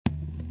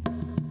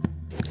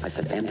I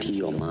said, empty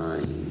your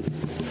mind.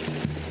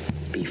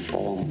 Be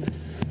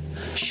formless,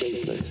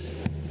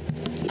 shapeless,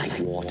 like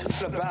water.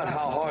 It's about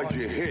how hard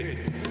you hit.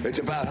 It's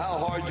about how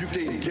hard you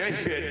can get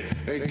hit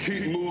and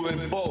keep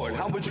moving forward.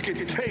 How much you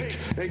can take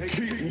and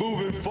keep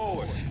moving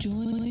forward.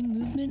 Join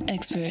movement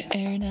expert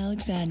Aaron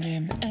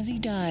Alexander as he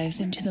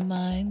dives into the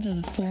minds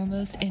of the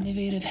foremost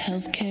innovative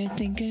healthcare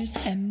thinkers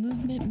and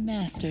movement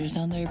masters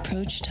on their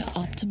approach to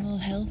optimal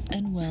health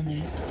and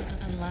wellness.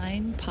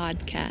 Align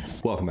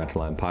Podcast. Welcome back to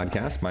Align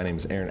Podcast. My name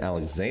is Aaron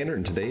Alexander.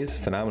 In today's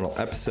phenomenal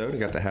episode, I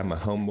got to have my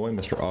homeboy,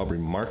 Mr. Aubrey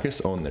Marcus,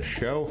 on the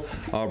show.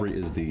 Aubrey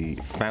is the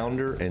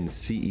founder and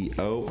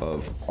CEO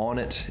of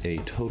Onnit,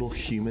 a total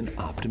human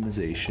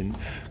optimization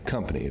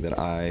company that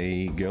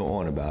I go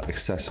on about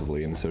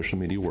excessively in the social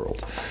media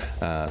world.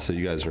 So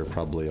you guys are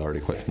probably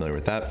already quite familiar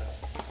with that.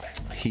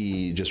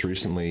 He just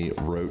recently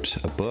wrote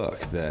a book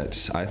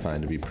that I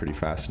find to be pretty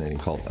fascinating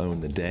called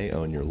Own the Day,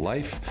 Own Your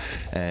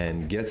Life,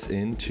 and gets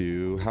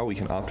into how we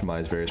can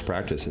optimize various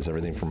practices,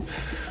 everything from,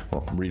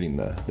 well, I'm reading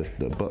the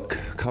book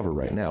cover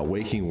right now,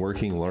 waking,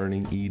 working,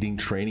 learning, eating,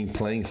 training,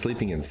 playing,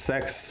 sleeping, and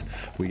sex.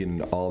 We get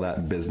into all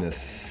that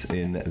business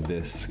in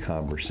this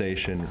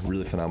conversation.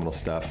 Really phenomenal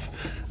stuff.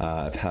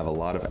 I have a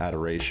lot of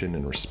adoration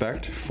and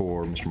respect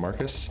for Mr.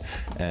 Marcus,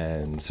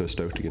 and so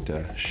stoked to get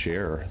to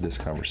share this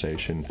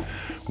conversation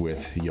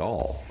with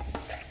y'all.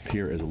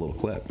 Here is a little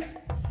clip.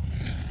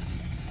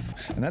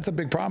 And that's a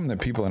big problem that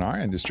people in our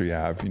industry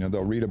have. You know,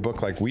 they'll read a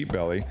book like Wheat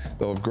Belly.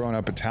 They'll have grown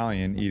up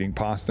Italian, eating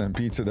pasta and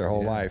pizza their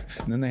whole life.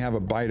 And then they have a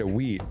bite of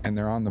wheat and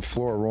they're on the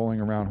floor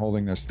rolling around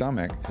holding their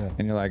stomach.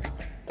 And you're like,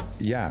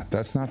 yeah,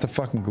 that's not the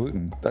fucking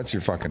gluten. That's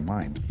your fucking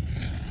mind.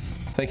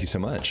 Thank you so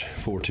much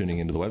for tuning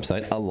into the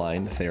website,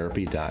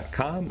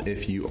 aligntherapy.com.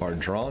 If you are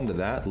drawn to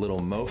that little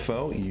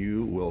mofo,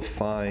 you will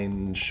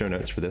find show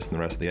notes for this and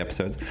the rest of the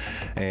episodes.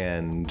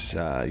 And you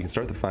can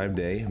start the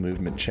 5-day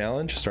movement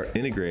challenge. Start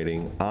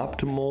integrating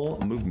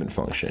optimal movement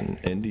function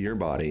into your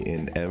body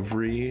in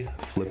every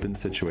flippin'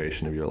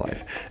 situation of your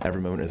life. Every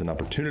moment is an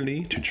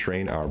opportunity to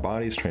train our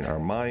bodies, train our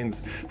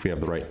minds. If we have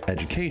the right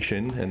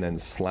education and then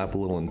slap a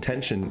little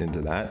intention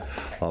into that,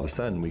 all of a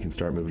sudden we can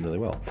start moving really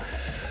well.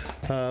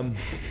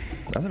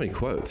 I don't have any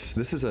quotes.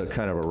 This is a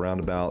kind of a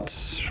roundabout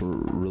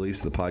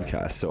release of the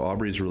podcast. So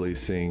Aubrey's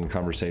releasing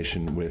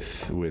conversation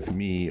with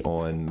me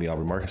on the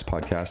Aubrey Marcus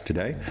podcast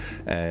today,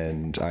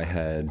 and I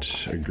had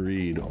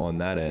agreed on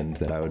that end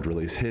that I would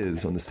release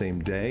his on the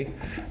same day,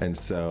 and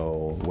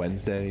so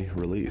Wednesday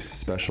release,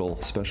 special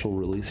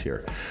release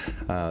here.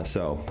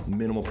 So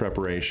minimal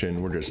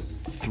preparation. We're just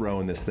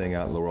throwing this thing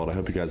out in the world. I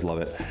hope you guys love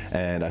it,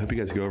 and I hope you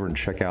guys go over and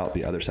check out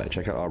the other side.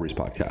 Check out Aubrey's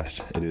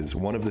podcast. It is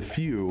one of the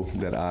few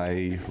that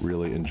I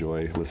really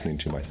enjoy listening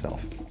to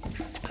myself.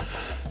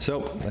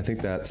 So I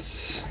think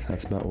that's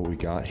about what we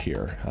got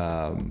here.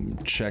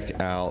 Check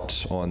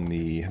out on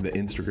the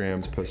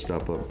Instagrams, posted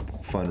up a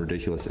fun,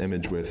 ridiculous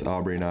image with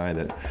Aubrey and I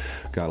that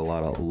got a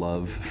lot of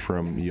love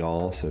from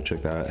y'all. So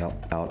check that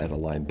out at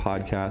Align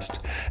Podcast.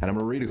 And I'm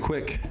going to read a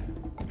quick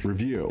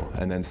review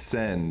and then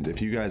send,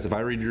 if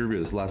I read your review,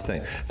 this is the last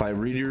thing, if I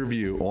read your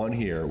review on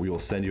here, we will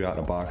send you out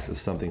a box of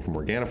something from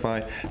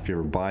Organifi. If you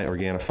ever buy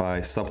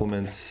Organifi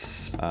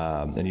supplements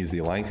and use the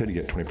Align code, you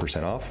get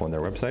 20% off on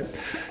their website.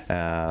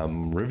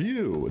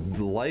 Review,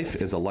 life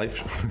is a life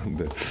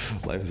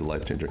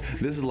changer.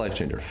 This is a life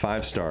changer.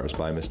 5 stars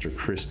by Mr.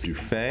 Chris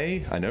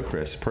Dufay. I know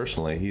Chris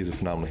personally. He's a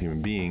phenomenal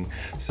human being,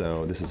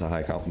 so this is a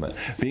high compliment.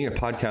 Being a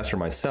podcaster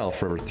myself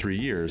for over 3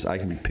 years, I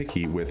can be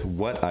picky with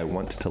what I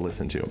want to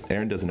listen to.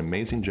 Aaron does an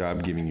amazing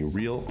job giving you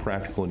real,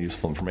 practical, and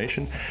useful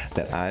information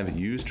that I've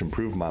used to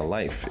improve my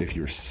life. If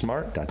you're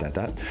smart,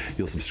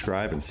 you'll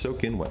subscribe and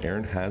soak in what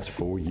Aaron has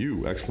for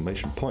you!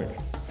 Exclamation point.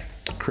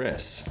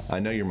 Chris, I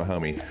know you're my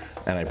homie,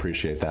 and I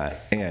appreciate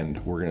that.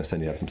 And we're going to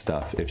send you out some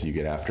stuff if you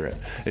get after it.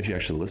 If you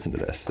actually listen to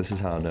this. This is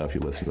how I know if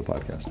you listen to the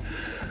podcast.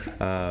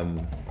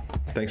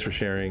 Thanks for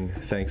sharing.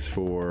 Thanks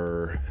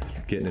for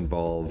getting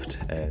involved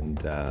and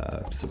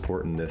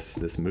supporting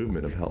this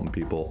movement of helping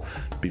people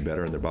be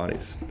better in their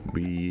bodies.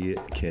 We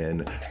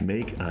can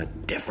make a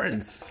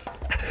difference.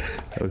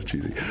 That was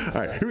cheesy.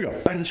 All right, here we go.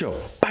 Back to the show.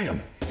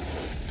 Bam.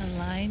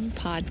 Align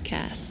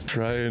Podcast.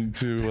 Trying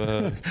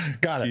to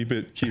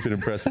keep it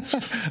impressive.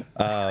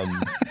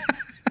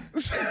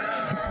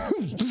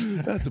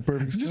 That's a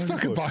perfect Just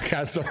fucking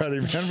podcast already,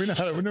 man. We know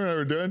what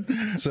we're doing.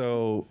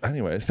 So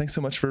anyways, thanks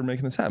so much for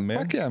making this happen, man.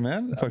 Fuck yeah,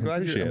 man. I'm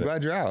glad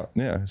you're out.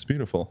 Yeah, it's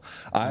beautiful.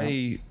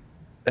 I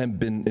have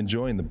been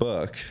enjoying the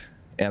book,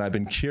 and I've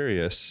been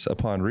curious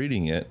upon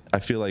reading it. I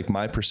feel like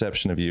my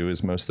perception of you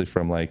is mostly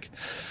from like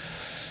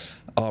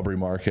Aubrey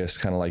Marcus,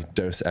 kind of like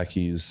Dos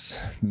Equis,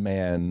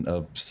 man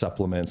of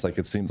supplements. Like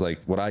it seems like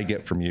what I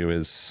get from you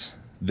is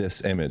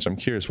this image. I'm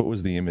curious, what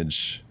was the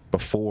image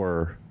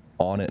before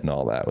Onnit and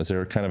all that? Was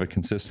there kind of a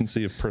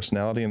consistency of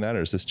personality in that, or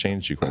has this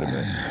changed you quite a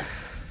bit?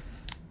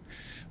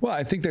 Well,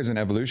 I think there's an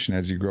evolution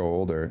as you grow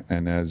older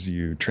and as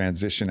you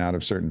transition out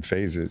of certain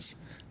phases.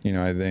 You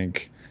know, I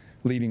think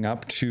leading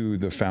up to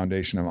the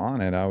foundation of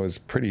On It, I was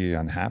pretty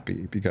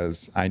unhappy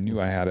because I knew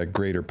I had a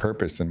greater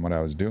purpose than what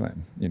I was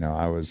doing.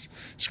 I was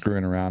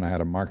screwing around. I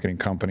had a marketing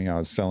company. I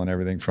was selling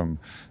everything from,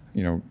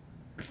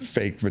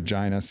 fake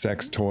vagina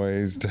sex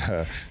toys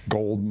to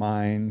gold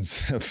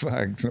mines,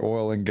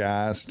 oil and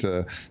gas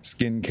to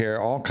skincare,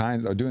 all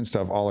kinds of doing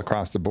stuff all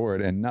across the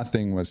board. And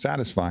nothing was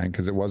satisfying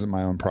because it wasn't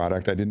my own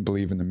product. I didn't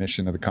believe in the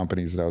mission of the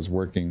companies that I was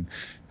working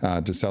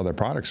to sell their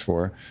products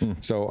for.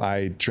 So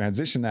I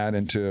transitioned that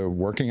into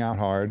working out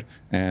hard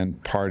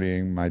and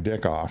partying my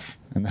dick off.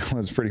 And that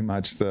was pretty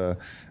much the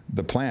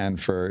plan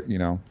for,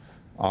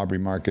 Aubrey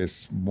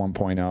Marcus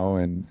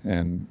 1.0.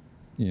 And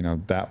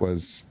that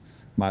was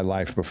my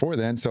life before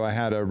then. So I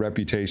had a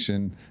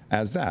reputation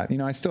as that.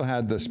 I still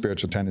had the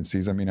spiritual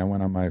tendencies. I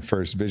went on my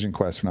first vision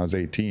quest when I was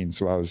 18.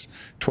 So I was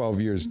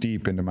 12 years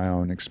deep into my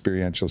own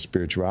experiential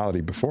spirituality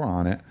before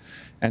On It.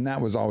 And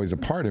that was always a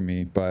part of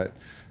me. But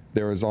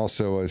there was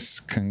also a,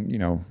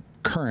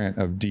 current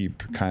of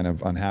deep kind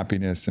of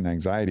unhappiness and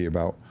anxiety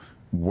about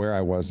where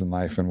I was in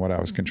life and what I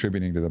was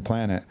contributing to the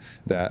planet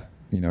that,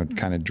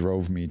 kind of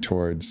drove me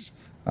towards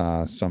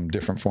some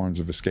different forms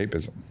of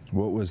escapism.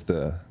 What was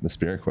the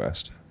spirit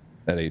quest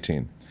at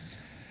 18?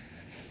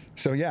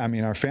 So yeah,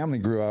 our family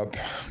grew up,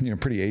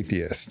 pretty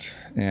atheist,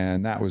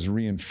 and that was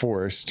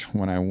reinforced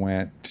when I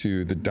went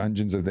to the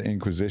dungeons of the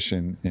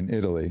Inquisition in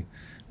Italy,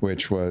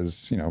 which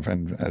was,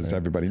 and as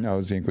everybody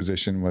knows, the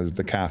Inquisition was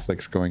the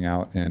Catholics going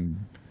out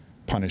and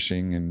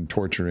punishing and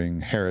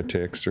torturing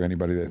heretics or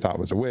anybody they thought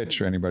was a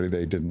witch or anybody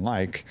they didn't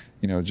like,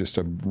 just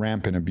a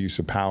rampant abuse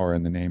of power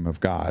in the name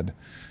of God.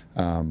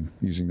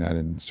 Using that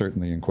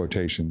certainly in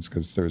quotations,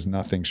 because there's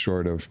nothing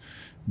short of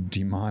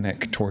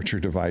demonic torture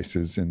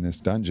devices in this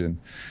dungeon.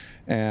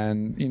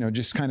 And,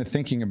 just kind of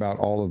thinking about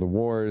all of the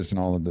wars and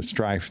all of the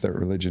strife that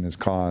religion has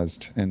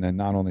caused. And then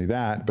not only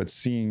that, but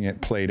seeing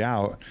it played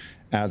out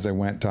as I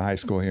went to high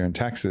school here in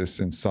Texas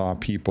and saw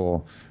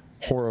people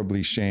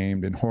horribly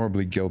shamed and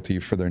horribly guilty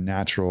for their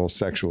natural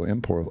sexual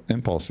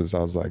impulses. I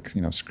was like,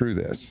 screw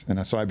this.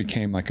 And so I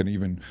became like an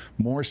even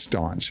more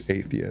staunch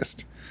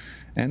atheist.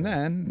 And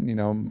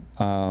then,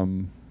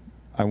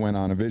 I went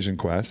on a vision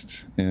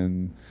quest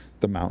in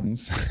the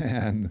mountains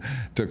and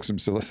took some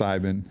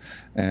psilocybin.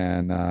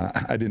 And I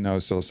didn't know it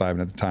was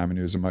psilocybin at the time. I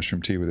knew it was a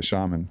mushroom tea with a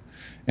shaman,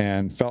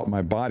 and felt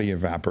my body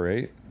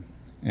evaporate.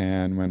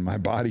 And when my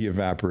body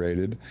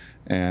evaporated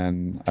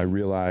and I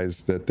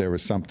realized that there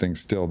was something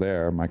still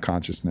there, my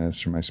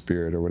consciousness or my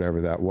spirit or whatever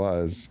that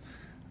was,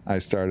 I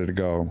started to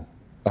go,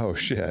 oh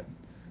shit.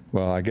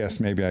 Well, I guess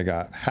maybe I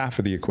got half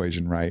of the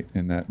equation right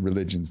in that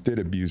religions did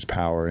abuse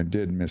power and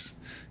did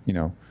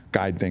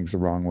guide things the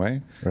wrong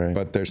way. Right.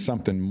 But there's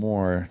something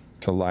more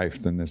to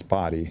life than this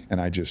body. And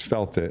I just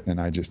felt it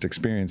and I just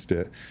experienced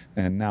it.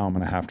 And now I'm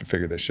going to have to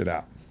figure this shit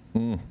out.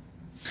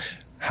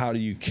 How do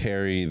you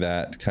carry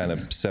that kind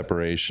of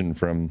separation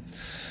from,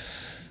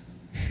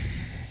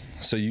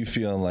 so you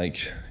feeling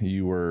like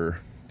you were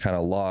kind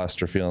of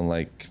lost or feeling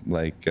like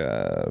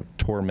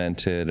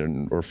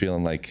tormented or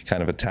feeling like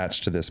kind of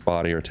attached to this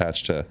body or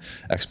attached to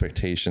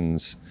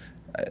expectations?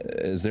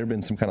 Has there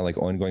been some kind of like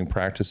ongoing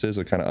practices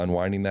of kind of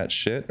unwinding that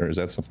shit, or is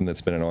that something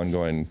that's been an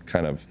ongoing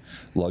kind of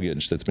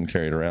luggage that's been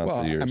carried around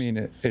through the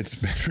years? It's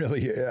been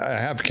really, I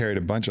have carried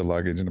a bunch of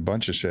luggage and a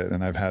bunch of shit,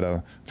 and I've had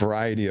a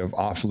variety of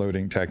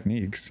offloading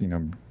techniques,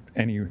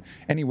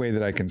 any way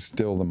that I can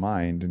still the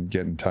mind and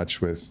get in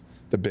touch with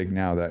the big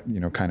now, that,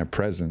 kind of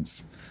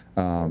presence,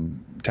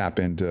 tap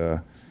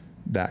into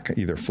that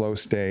either flow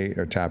state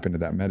or tap into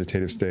that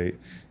meditative state.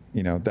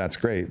 That's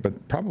great.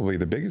 But probably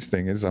the biggest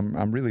thing is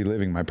I'm really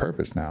living my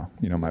purpose now.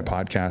 My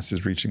podcast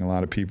is reaching a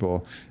lot of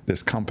people.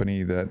 This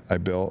company that I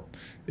built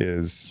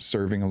is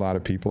serving a lot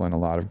of people in a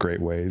lot of great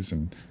ways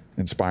and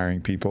inspiring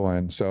people.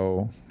 And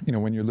so,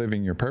 when you're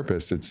living your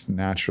purpose, it's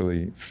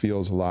naturally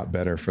feels a lot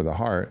better for the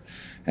heart.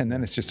 And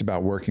then it's just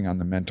about working on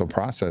the mental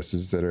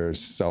processes that are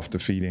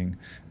self-defeating,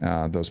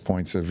 those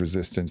points of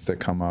resistance that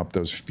come up,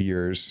 those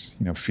fears,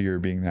 fear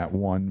being that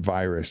one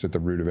virus at the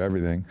root of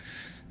everything.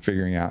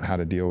 Figuring out how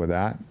to deal with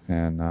that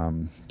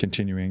and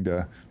continuing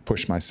to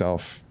push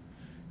myself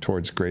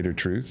towards greater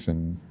truth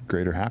and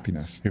greater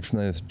happiness. You're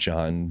familiar with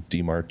John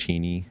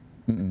DeMartini?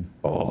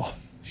 Oh,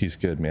 he's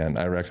good, man.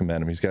 I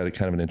recommend him. He's got a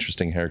kind of an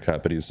interesting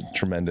haircut, but he's a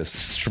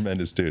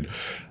tremendous dude.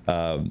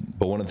 But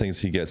one of the things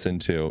he gets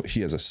into,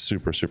 he has a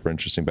super, super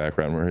interesting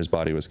background where his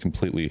body was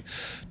completely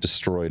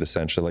destroyed,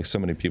 essentially. Like so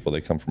many people,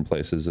 they come from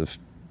places of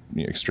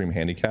extreme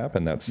handicap,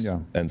 and that's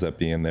ends up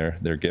being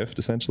their gift,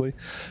 essentially.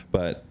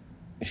 But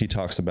he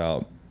talks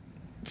about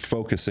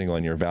focusing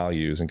on your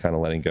values and kind of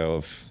letting go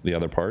of the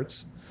other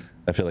parts.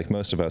 I feel like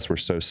most of us were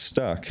so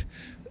stuck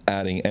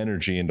adding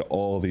energy into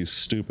all these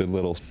stupid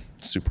little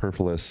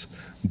superfluous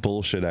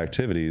bullshit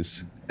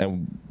activities,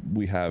 and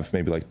we have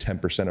maybe like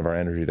 10% of our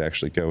energy to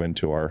actually go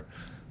into our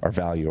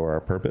value or our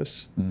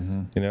purpose.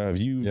 Have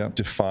you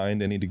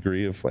defined any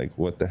degree of like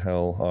what the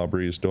hell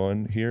Aubrey is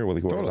doing here? What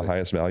are the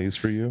highest values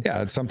for you?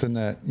 Yeah, it's something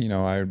that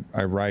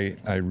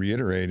I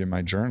reiterate in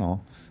my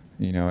journal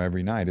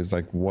every night, is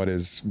like, what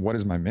is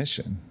my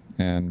mission?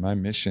 And my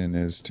mission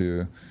is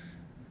to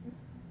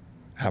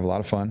have a lot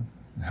of fun,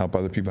 help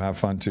other people have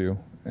fun too,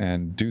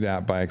 and do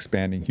that by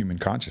expanding human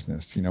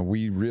consciousness. You know,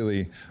 we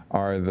really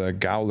are the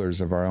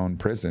gaolers of our own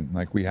prison.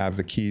 Like, we have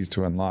the keys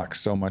to unlock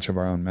so much of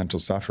our own mental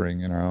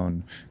suffering and our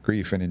own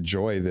grief and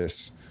enjoy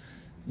this,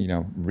 you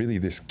know, really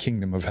this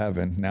kingdom of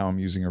heaven. Now I'm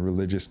using a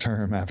religious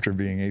term after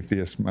being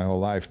atheist my whole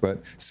life,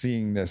 but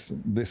seeing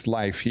this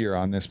life here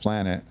on this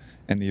planet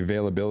and the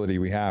availability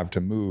we have to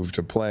move,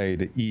 to play,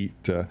 to eat,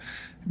 to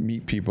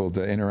meet people,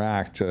 to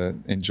interact, to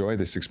enjoy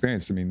this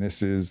experience. I mean,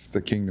 this is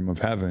the kingdom of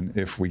heaven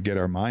if we get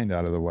our mind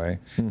out of the way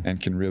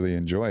and can really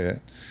enjoy it.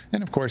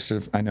 And of course,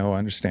 if I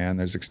understand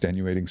there's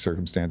extenuating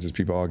circumstances.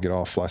 People all get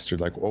all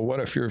flustered, like, well, what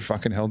if you're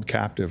fucking held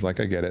captive?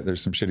 Like, I get it.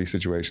 There's some shitty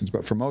situations.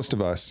 But for most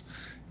of us,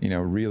 you know,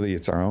 really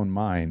it's our own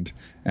mind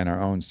and our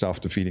own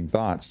self-defeating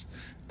thoughts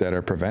that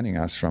are preventing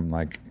us from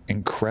like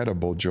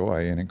incredible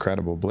joy and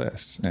incredible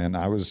bliss. And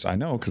I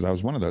know, because I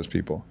was one of those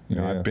people. You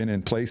know, I've been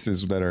in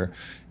places that are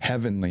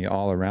heavenly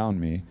all around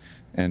me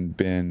and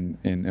been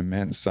in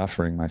immense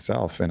suffering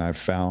myself. And I've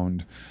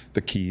found the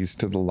keys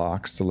to the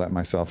locks to let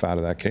myself out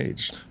of that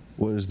cage.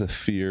 What does the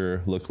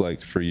fear look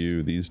like for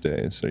you these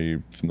days? Are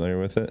you familiar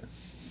with it?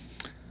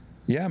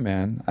 Yeah,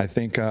 man. I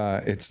think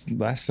it's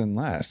less and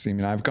less. I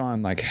mean, I've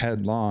gone like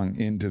headlong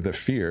into the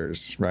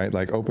fears, right?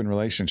 Like open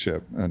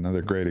relationship,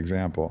 another great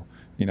example.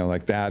 You know,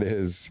 like that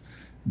is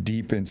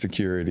deep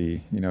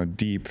insecurity, you know,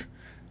 deep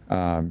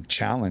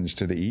challenge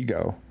to the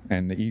ego.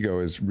 And the ego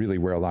is really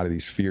where a lot of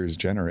these fears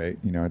generate.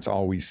 You know, it's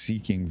always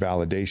seeking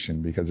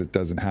validation because it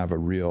doesn't have a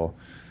real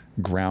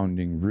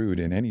grounding root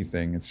in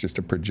anything. It's just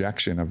a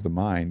projection of the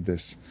mind,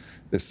 this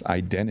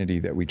identity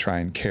that we try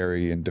and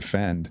carry and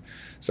defend.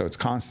 So it's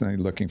constantly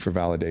looking for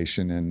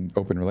validation, and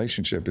open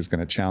relationship is going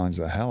to challenge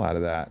the hell out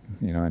of that,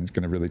 you know, and it's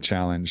going to really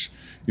challenge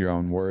your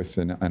own worth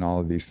and all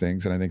of these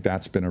things. And I think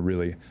that's been a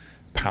really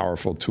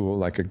powerful tool,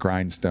 like a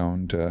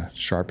grindstone to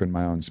sharpen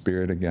my own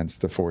spirit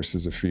against the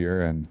forces of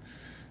fear. And,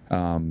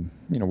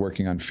 you know,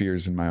 working on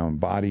fears in my own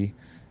body,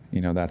 you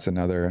know, that's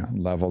another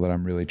level that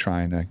I'm really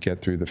trying to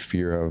get through, the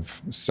fear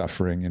of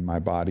suffering in my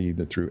body,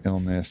 either through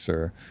illness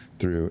or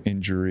through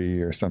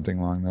injury or something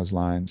along those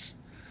lines.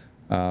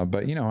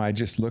 But, you know, I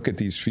just look at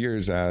these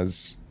fears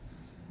as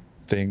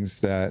things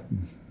that,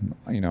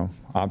 you know,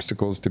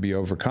 obstacles to be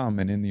overcome.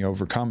 And in the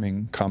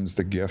overcoming comes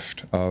the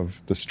gift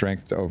of the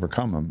strength to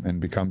overcome them, and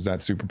becomes that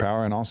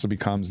superpower, and also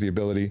becomes the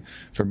ability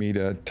for me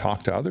to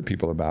talk to other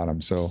people about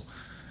them. So,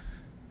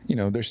 you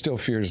know, there's still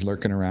fears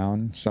lurking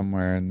around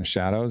somewhere in the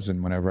shadows.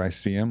 And whenever I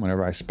see them,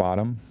 whenever I spot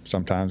them,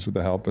 sometimes with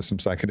the help of some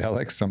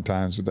psychedelics,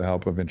 sometimes with the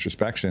help of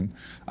introspection,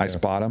 I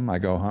spot them, I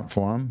go hunt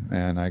for them,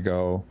 and I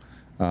go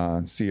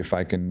see if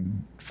I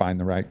can find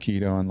the right key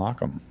to unlock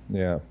them.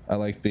 Yeah. I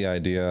like the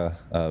idea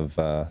of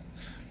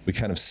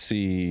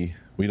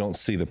we don't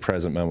see the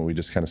present moment. We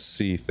just kind of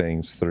see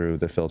things through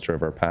the filter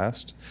of our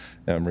past.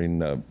 And I'm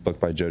reading a book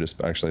by Joe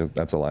Dispenza. Actually,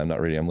 that's a lie. I'm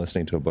not reading. I'm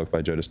listening to a book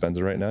by Joe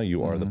Dispenza right now.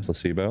 You Are the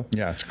Placebo.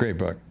 Yeah, it's a great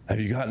book. Have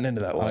you gotten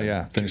into that one? Oh,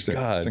 yeah. Finished it.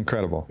 It's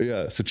incredible.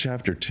 Yeah. So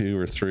chapter 2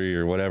 or 3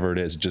 or whatever it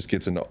is, just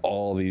gets into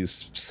all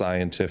these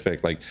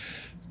scientific, like,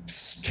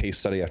 case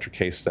study after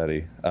case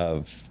study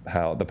of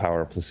how the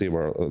power of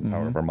placebo, or the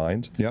power of our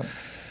mind. Yep.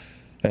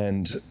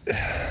 And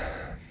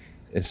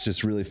it's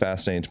just really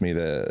fascinating to me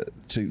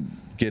to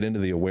get into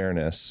the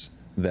awareness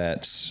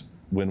that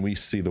when we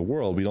see the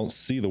world, we don't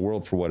see the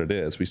world for what it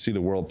is. We see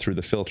the world through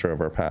the filter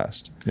of our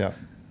past. Yeah.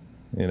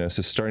 You know,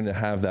 so starting to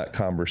have that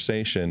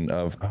conversation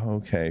of, oh,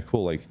 okay,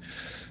 cool. Like,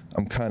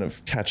 I'm kind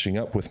of catching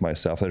up with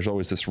myself. There's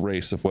always this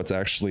race of what's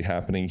actually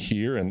happening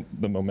here and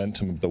the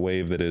momentum of the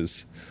wave that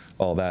is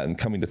all that, and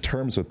coming to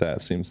terms with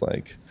that seems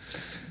like.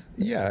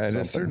 Yeah, at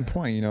a certain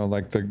point, you know,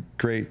 like the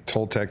great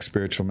Toltec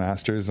spiritual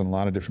masters and a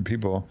lot of different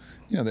people,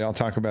 you know, they all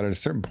talk about at a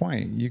certain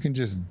point, you can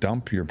just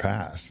dump your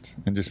past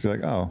and just be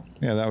like, oh,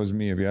 yeah, that was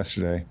me of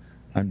yesterday.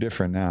 I'm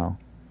different now.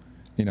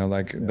 You know,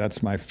 like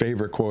that's my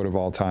favorite quote of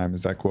all time,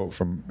 is that quote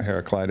from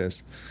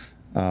Heraclitus.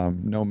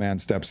 No man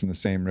steps in the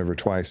same river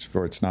twice,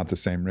 for it's not the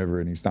same river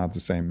and he's not the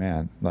same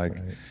man. Like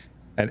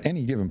at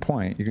any given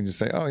point, you can just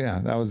say, oh yeah,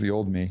 that was the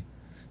old me.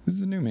 This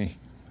is the new me.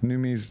 New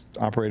me's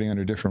operating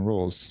under different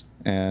rules.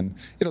 And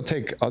it'll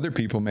take other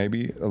people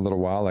maybe a little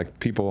while. Like,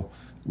 people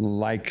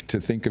like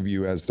to think of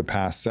you as the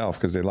past self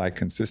because they like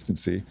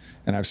consistency.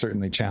 And I've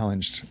certainly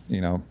challenged,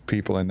 you know,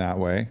 people in that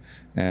way.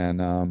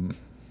 And,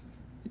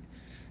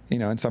 you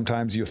know, and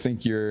sometimes you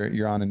think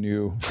you're on a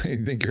new,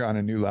 you think you're on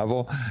a new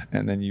level,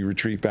 and then you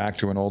retreat back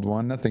to an old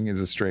one. Nothing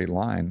is a straight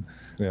line.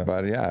 Yeah.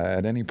 But yeah,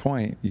 at any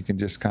point you can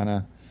just kind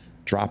of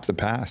drop the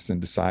past and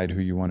decide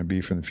who you want to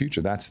be for the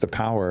future. That's the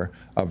power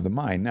of the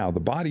mind. Now, the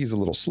body is a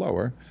little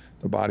slower.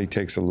 The body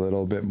takes a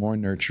little bit more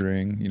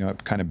nurturing. You know,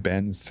 it kind of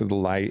bends to the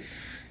light,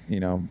 you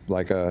know,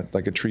 like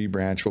a tree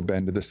branch will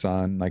bend to the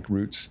sun, like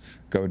roots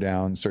go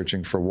down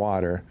searching for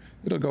water.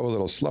 It'll go a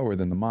little slower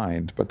than the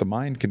mind, but the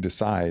mind can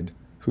decide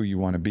who you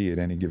want to be at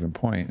any given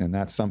point. And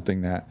that's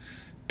something that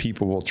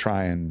people will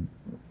try and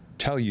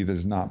tell you that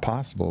is not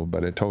possible,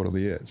 but it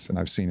totally is. And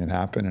I've seen it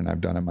happen, and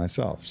I've done it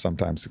myself,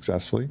 sometimes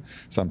successfully,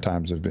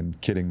 sometimes I've been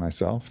kidding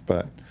myself,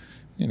 but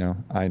you know,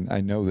 I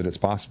know that it's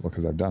possible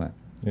because I've done it.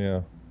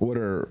 Yeah. What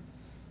are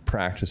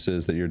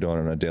practices that you're doing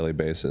on a daily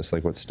basis?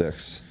 Like what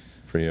sticks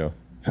for you?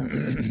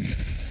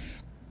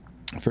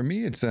 For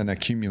me, it's an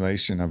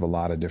accumulation of a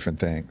lot of different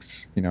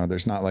things. You know,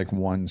 there's not like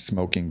one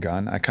smoking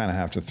gun. I kind of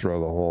have to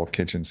throw the whole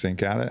kitchen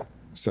sink at it.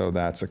 So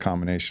that's a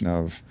combination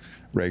of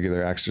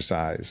regular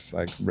exercise,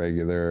 like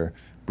regular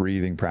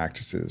breathing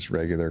practices,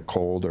 regular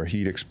cold or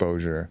heat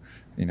exposure,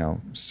 you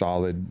know,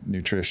 solid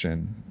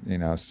nutrition, you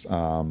know,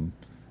 and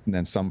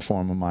then some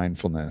form of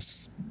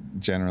mindfulness.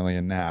 Generally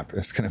a nap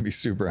is going to be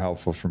super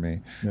helpful for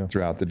me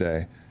throughout the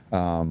day.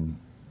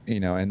 You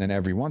know, and then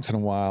every once in a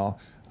while,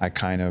 I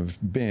kind of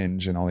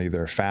binge, and I'll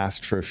either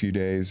fast for a few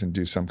days and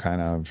do some kind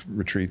of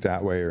retreat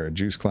that way, or a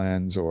juice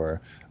cleanse, or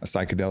a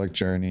psychedelic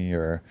journey,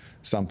 or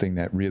something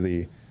that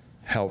really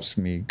helps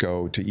me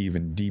go to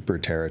even deeper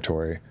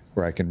territory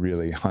where I can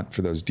really hunt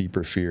for those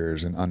deeper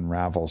fears and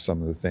unravel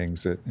some of the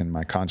things that in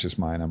my conscious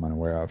mind I'm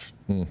unaware of.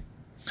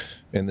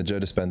 In the Joe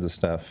Dispenza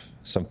stuff,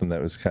 something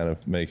that was kind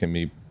of making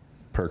me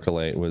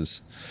percolate was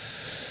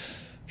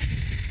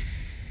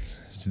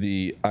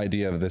the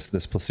idea of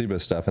this placebo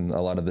stuff, and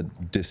a lot of the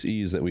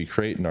dis-ease that we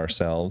create in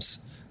ourselves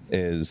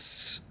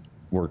is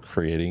we're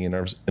creating in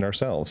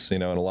ourselves, you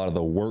know, and a lot of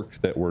the work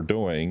that we're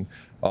doing,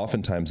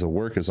 oftentimes the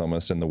work is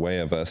almost in the way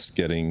of us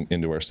getting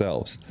into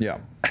ourselves. Yeah.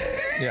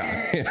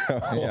 Yeah. You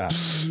know? Yeah.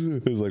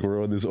 It's like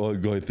we're on this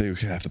ongoing thing.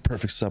 Okay, I have the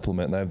perfect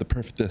supplement, and I have the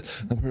perfect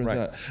this, the perfect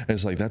that. And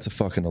it's like, that's a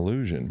fucking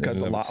illusion.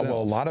 Because a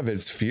lot of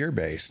it's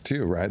fear-based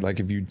too, right? Like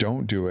if you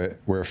don't do it,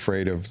 we're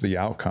afraid of the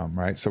outcome,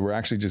 right? So we're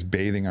actually just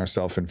bathing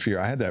ourselves in fear.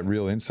 I had that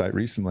real insight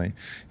recently.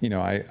 You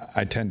know,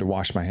 I tend to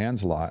wash my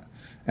hands a lot.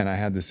 And I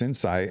had this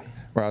insight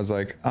where I was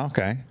like,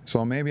 okay,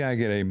 so maybe I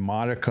get a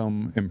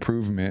modicum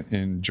improvement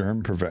in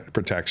germ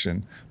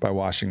protection by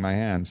washing my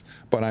hands,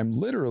 but I'm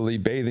literally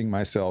bathing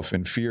myself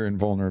in fear and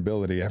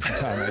vulnerability every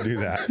time I do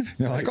that.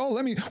 You're like, oh,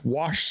 let me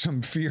wash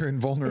some fear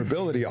and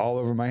vulnerability all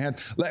over my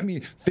hands. Let me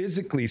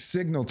physically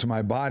signal to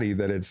my body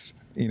that it's,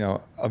 you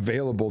know,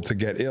 available to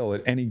get ill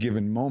at any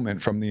given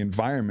moment from the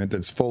environment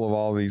that's full of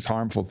all these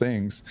harmful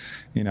things,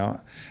 you know,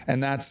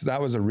 and that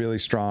was a really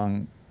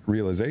strong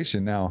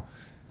realization. Now,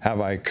 have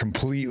I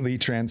completely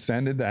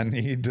transcended that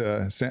need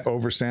to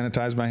over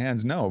sanitize my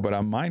hands? No, but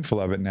I'm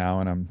mindful of it now,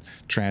 and I'm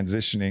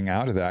transitioning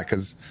out of that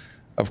because,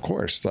 of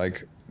course,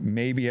 like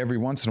maybe every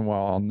once in a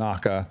while I'll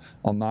knock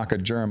a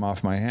germ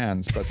off my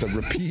hands, but the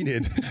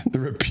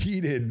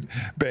repeated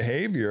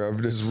behavior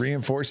of just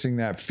reinforcing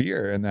that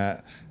fear and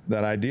that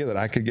idea that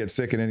I could get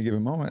sick at any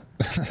given moment,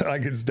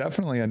 like it's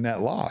definitely a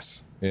net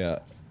loss. Yeah,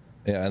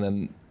 and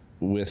then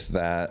with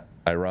that,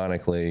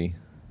 ironically,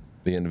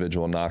 the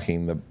individual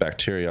knocking the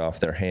bacteria off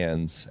their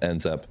hands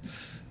ends up,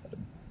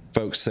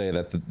 folks say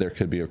that there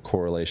could be a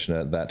correlation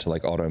of that to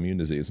like autoimmune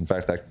disease. In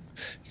fact, that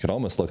you could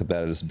almost look at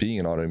that as being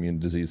an autoimmune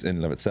disease in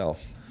and of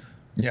itself.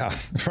 Yeah,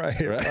 right.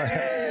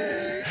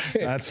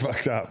 That's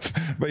fucked up.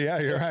 But yeah,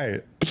 you're right.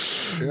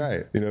 You're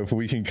right. You know, if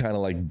we can kind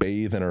of like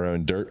bathe in our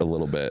own dirt a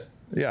little bit,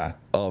 yeah,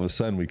 all of a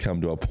sudden we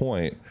come to a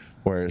point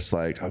where it's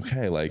like,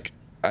 okay, like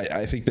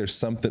I think there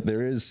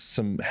is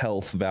some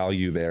health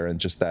value there in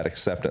just that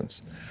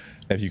acceptance.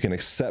 If you can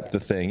accept the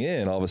thing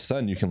in, all of a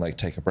sudden you can like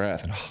take a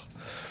breath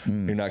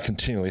and you're not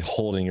continually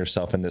holding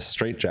yourself in this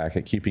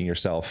straitjacket, keeping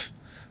yourself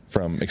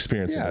from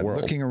experiencing the world.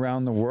 Looking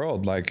around the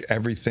world, like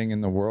everything in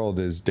the world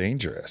is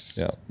dangerous,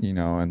 you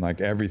know, and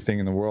like everything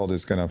in the world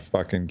is going to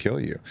fucking kill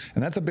you.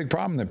 And that's a big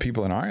problem that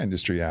people in our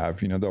industry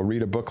have. You know, they'll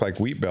read a book like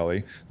Wheat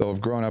Belly. They'll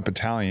have grown up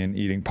Italian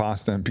eating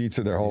pasta and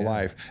pizza their whole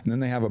life. And then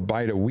they have a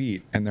bite of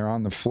wheat and they're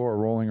on the floor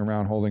rolling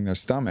around holding their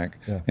stomach.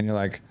 Yeah. And you're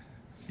like,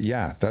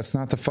 yeah, that's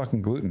not the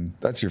fucking gluten.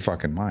 That's your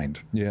fucking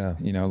mind. Yeah.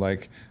 You know,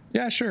 like,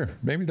 yeah, sure.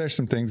 Maybe there's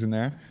some things in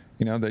there,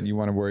 you know, that you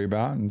want to worry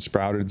about, and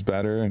sprouted's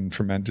better and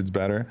fermented's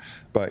better.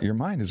 But your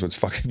mind is what's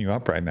fucking you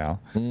up right now.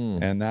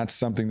 And that's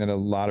something that a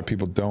lot of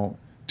people don't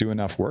do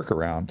enough work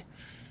around.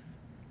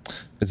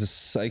 Is a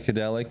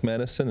psychedelic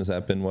medicine, has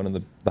that been one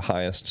of the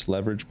highest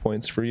leverage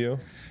points for you?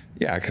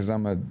 Yeah, because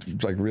I'm a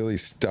like really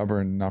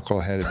stubborn,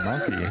 knuckle-headed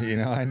monkey. You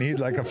know, I need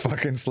like a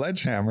fucking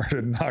sledgehammer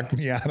to knock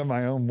me out of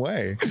my own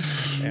way,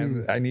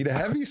 and I need a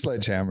heavy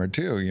sledgehammer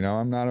too. You know,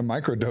 I'm not a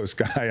microdose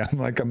guy. I'm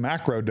like a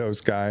macro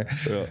dose guy,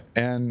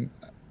 and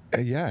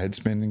yeah, it's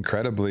been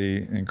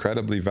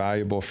incredibly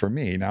valuable for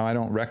me. Now, I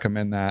don't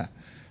recommend that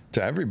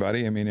to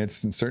everybody. I mean,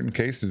 it's in certain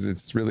cases,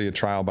 it's really a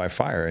trial by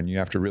fire, and you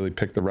have to really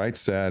pick the right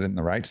set and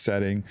the right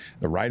setting,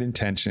 the right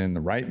intention,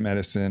 the right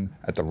medicine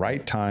at the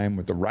right time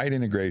with the right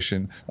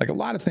integration. Like a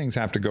lot of things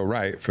have to go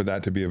right for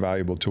that to be a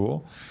valuable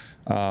tool.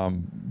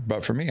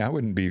 But for me, I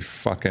wouldn't be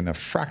fucking a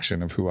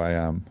fraction of who I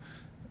am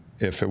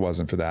if it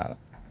wasn't for that.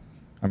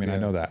 I mean, I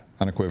know that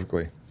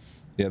unequivocally.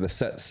 Yeah, the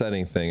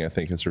setting thing, I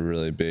think, is a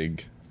really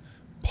big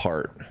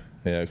part.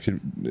 Yeah,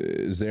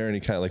 is there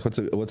any kind of like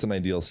what's an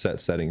ideal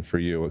setting for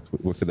you?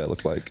 What could that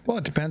look like? Well,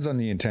 it depends on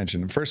the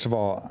intention. First of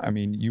all, I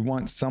mean, you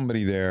want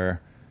somebody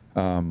there,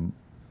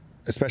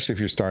 especially if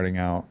you're starting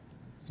out,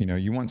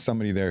 you want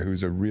somebody there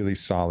who's a really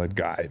solid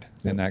guide.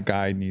 And that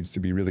guide needs to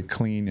be really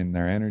clean in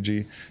their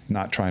energy,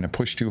 not trying to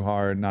push too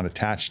hard, not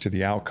attached to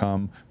the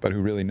outcome, but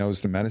who really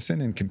knows the medicine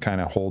and can kind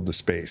of hold the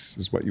space,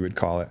 is what you would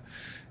call it.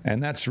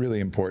 And that's really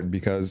important,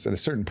 because at a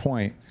certain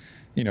point,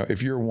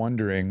 if you're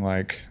wondering,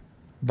 like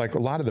a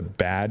lot of the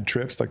bad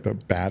trips, like the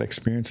bad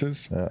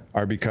experiences,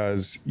 are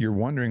because you're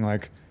wondering,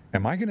 like,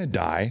 am I going to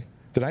die?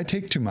 Did I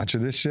take too much of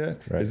this shit?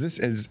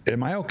 Right.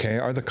 Am I okay?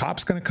 Are the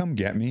cops going to come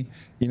get me?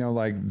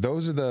 Like,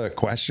 those are the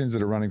questions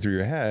that are running through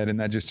your head, and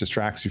that just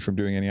distracts you from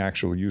doing any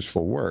actual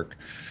useful work.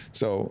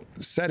 So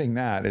setting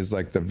that is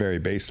like the very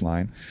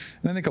baseline.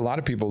 And I think a lot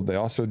of people, they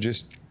also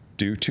just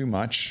do too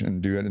much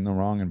and do it in the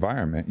wrong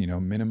environment.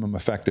 Minimum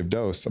effective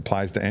dose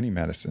applies to any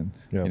medicine.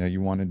 Yep. You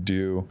want to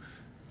do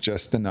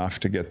just enough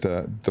to get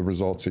the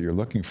results that you're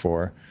looking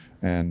for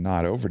and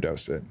not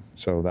overdose it.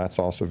 So that's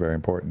also very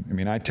important. I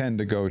mean, I tend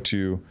to go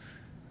to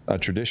a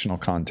traditional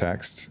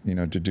context,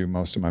 to do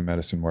most of my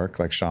medicine work,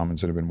 like shamans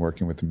that have been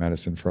working with the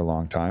medicine for a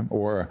long time,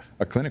 or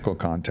a clinical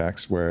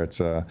context where it's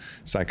a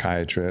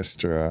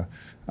psychiatrist or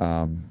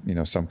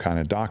some kind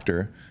of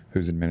doctor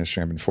who's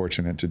administering. I've been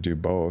fortunate to do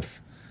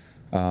both.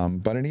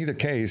 But in either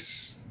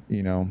case,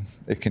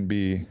 it can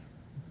be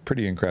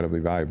pretty incredibly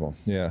valuable.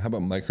 Yeah. How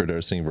about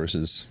microdosing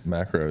versus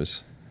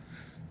macros?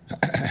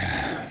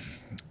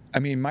 I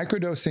mean,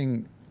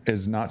 microdosing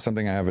is not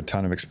something I have a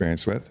ton of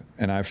experience with,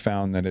 and I've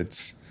found that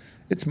it's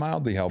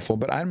mildly helpful,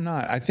 but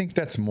I think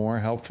that's more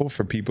helpful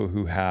for people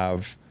who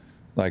have,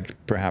 like,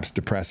 perhaps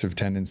depressive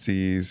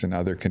tendencies and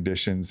other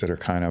conditions that are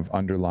kind of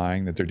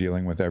underlying that they're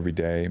dealing with every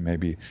day,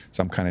 maybe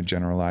some kind of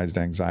generalized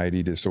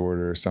anxiety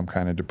disorder, some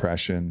kind of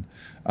depression,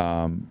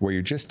 where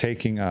you're just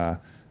taking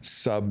a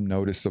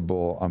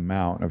sub-noticeable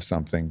amount of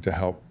something to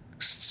help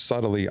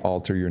subtly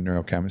alter your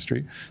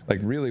neurochemistry. Like,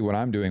 really what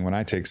I'm doing when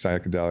I take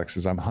psychedelics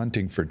is I'm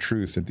hunting for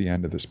truth at the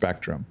end of the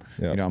spectrum.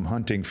 Yep. I'm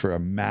hunting for a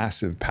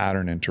massive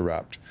pattern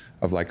interrupt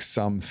of, like,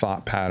 some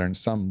thought pattern,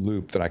 some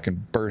loop that I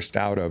can burst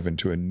out of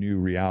into a new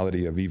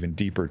reality of even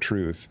deeper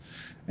truth,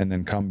 and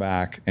then come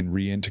back and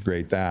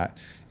reintegrate that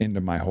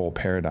into my whole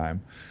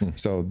paradigm.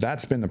 So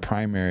that's been the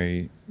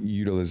primary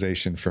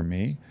utilization for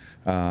me.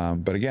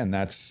 But again,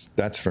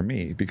 that's for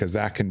me, because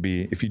that can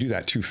be, if you do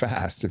that too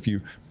fast, if you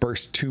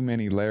burst too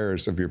many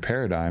layers of your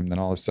paradigm, then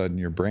all of a sudden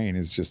your brain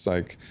is just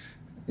like,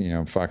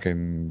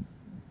 fucking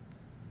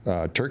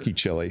turkey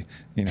chili,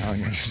 and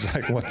you're just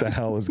like, what the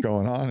hell is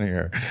going on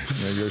here?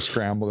 You're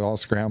all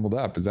scrambled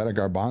up. Is that a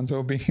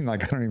garbanzo bean?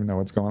 Like, I don't even know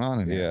what's going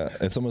on in here. Yeah,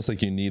 it's almost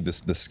like you need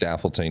the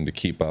scaffolding to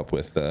keep up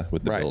with the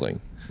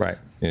building. Right.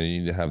 You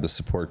need to have the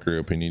support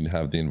group. You need to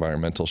have the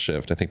environmental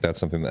shift. I think that's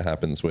something that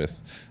happens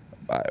with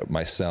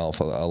myself,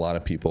 a lot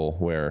of people,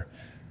 where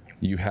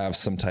you have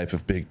some type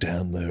of big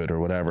download or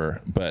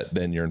whatever, but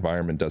then your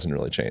environment doesn't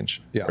really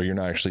change. Yeah. Or you're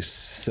not actually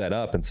set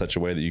up in such a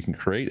way that you can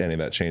create any of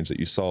that change that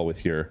you saw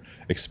with your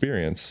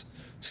experience.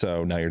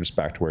 So now you're just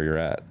back to where you're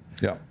at.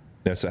 Yeah.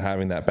 So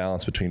having that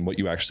balance between what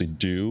you actually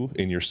do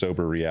in your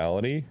sober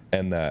reality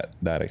and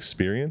that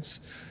experience,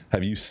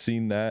 have you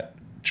seen that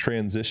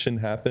transition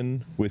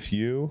happen with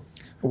you?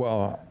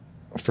 Well,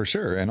 for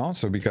sure. And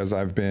also because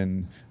I've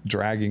been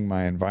dragging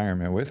my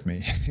environment with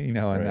me, and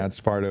right. That's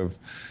part of,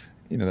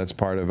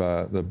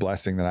 the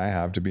blessing that I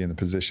have to be in the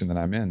position that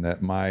I'm in,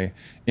 that my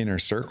inner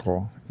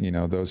circle,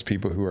 those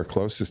people who are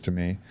closest to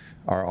me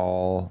are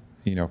all,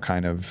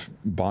 kind of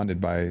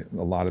bonded by a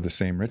lot of the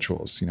same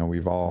rituals.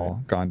 We've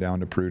all gone down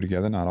to Peru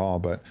together, not all,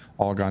 but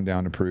all gone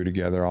down to Peru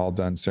together, all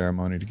done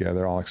ceremony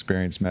together, all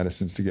experienced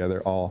medicines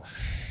together, all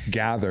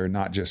gather,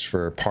 not just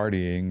for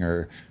partying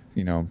or,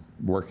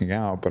 working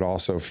out, but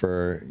also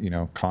for,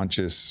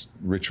 conscious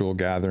ritual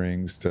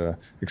gatherings to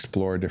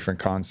explore different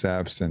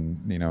concepts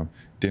and,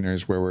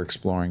 dinners where we're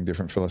exploring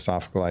different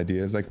philosophical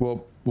ideas. Like,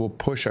 we'll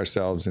push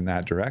ourselves in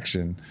that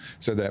direction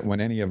so that when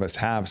any of us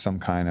have some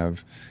kind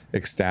of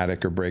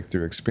ecstatic or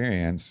breakthrough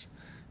experience,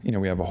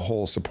 we have a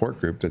whole support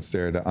group that's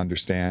there to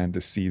understand,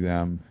 to see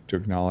them, to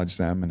acknowledge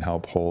them, and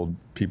help hold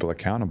people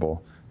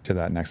accountable to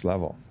that next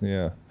level.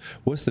 Yeah.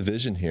 What's the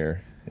vision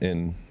here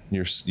in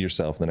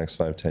yourself in the next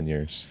 5-10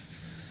 years?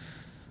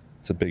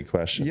 It's a big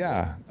question.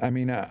 Yeah. I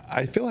mean,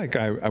 I feel like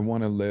I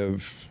want to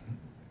live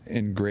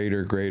in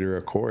greater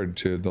accord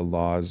to the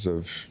laws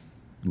of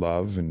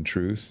love and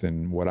truth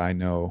and what I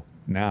know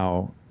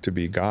now to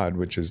be God,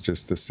 which is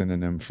just a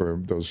synonym for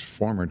those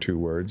former two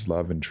words,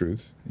 love and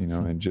truth,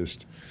 and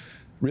just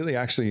really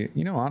actually,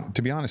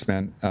 to be honest,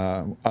 man,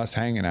 us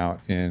hanging out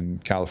in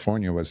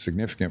California was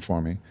significant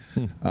for me,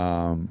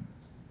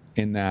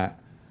 in that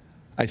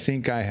I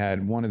think I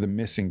had one of the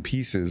missing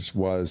pieces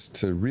was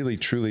to really,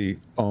 truly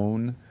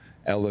own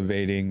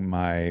elevating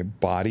my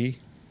body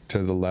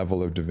to the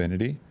level of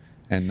divinity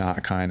and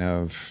not kind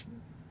of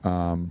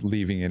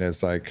leaving it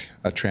as like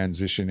a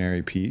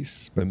transitionary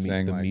piece. But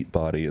the meat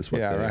body is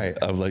what right.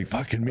 I'm like,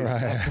 fucking me,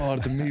 stop calling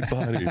it the meat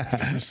body.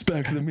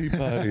 Respect the meat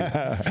body.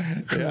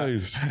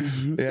 Christ.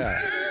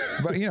 Yeah.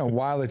 But,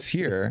 while it's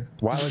here,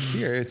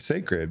 it's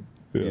sacred.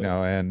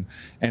 Yeah.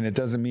 And it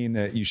doesn't mean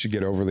that you should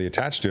get overly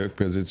attached to it,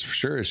 because it's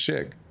sure as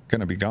shit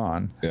going to be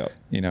gone.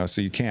 Yeah. So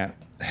you can't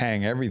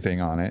hang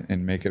everything on it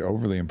and make it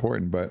overly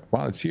important. But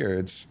while it's here,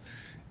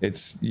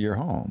 it's your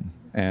home.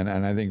 And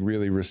I think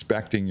really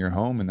respecting your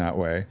home in that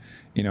way,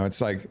 you know, it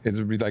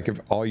would be like if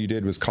all you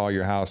did was call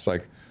your house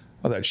like,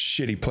 oh, that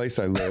shitty place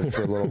I lived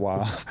for a little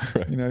while,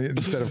 right. you know,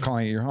 instead of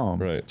calling it your home.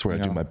 Right. It's where I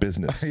do my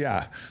business.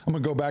 Yeah. I'm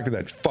going to go back to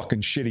that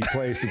fucking shitty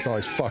place. It's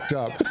always fucked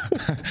up.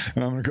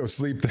 And I'm going to go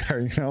sleep there,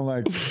 you know,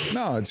 like,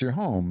 no, it's your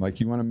home. Like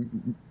you want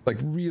to like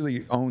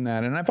really own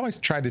that. And I've always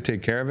tried to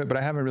take care of it, but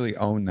I haven't really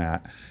owned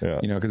that,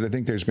 you know, because I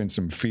think there's been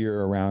some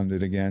fear around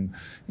it again.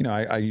 You know,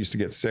 I used to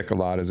get sick a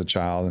lot as a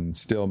child, and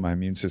still my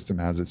immune system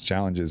has its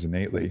challenges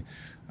innately.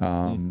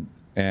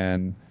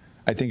 And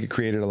I think it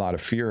created a lot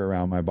of fear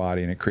around my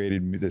body, and it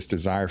created this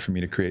desire for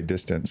me to create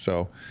distance.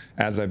 So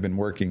as I've been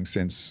working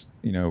since,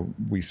 you know,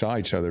 we saw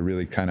each other,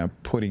 really kind of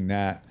putting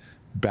that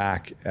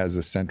back as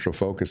a central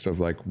focus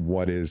of like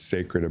what is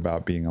sacred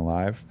about being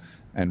alive,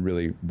 and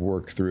really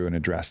work through and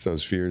address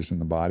those fears in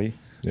the body,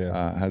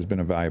 has been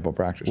a valuable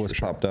practice. What's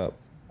popped up?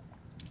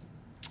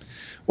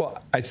 Well,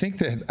 I think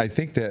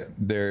that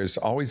there's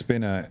always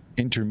been an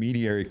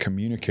intermediary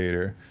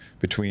communicator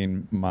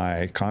between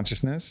my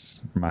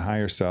consciousness, my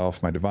higher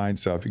self, my divine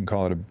self. You can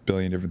call it a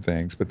billion different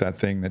things, but that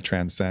thing that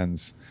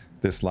transcends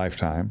this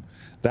lifetime,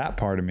 that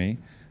part of me,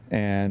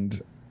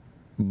 and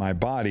my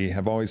body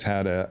have always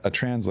had a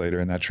translator,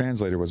 and that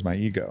translator was my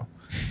ego.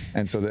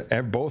 And so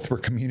that both were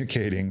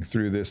communicating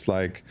through this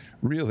like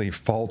really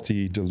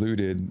faulty,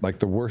 diluted, like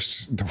the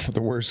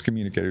worst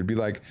communicator. It'd be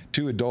like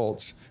two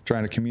adults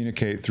trying to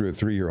communicate through a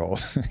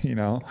 3-year-old, you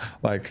know,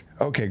 like,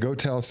 okay, go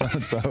tell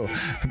so-and-so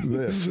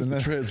this. And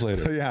then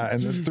translator. Yeah.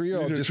 And the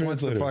 3-year-old just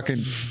wants to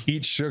fucking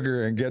eat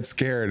sugar and get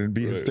scared and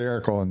be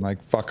hysterical and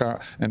like fuck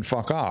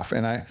off.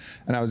 And I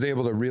was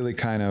able to really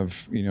kind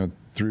of, you know,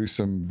 through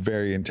some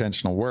very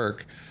intentional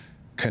work,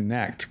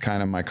 connect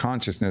kind of my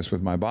consciousness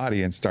with my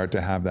body and start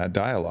to have that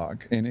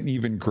dialogue in an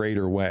even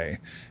greater way.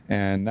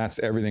 And that's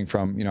everything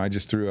from, you know, I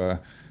just threw a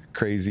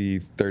crazy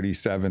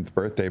 37th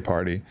birthday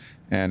party,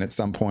 and at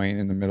some point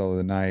in the middle of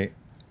the night,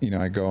 you know,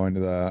 I go into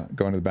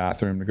the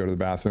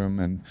bathroom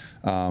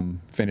and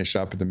finish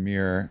up at the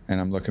mirror, and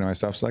I'm looking at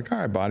myself. It's like, all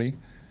right, body,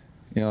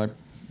 you know, like,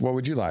 what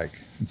would you like?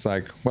 It's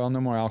like, well,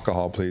 no more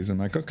alcohol, please. I'm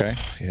like, okay,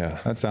 yeah,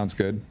 that sounds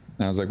good.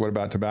 And I was like, what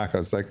about tobacco?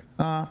 It's like,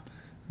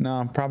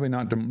 no, probably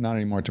not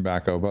any more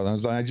tobacco.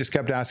 But I just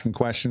kept asking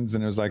questions,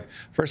 and it was like,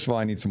 first of all,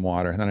 I need some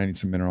water, and then I need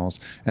some minerals.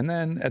 And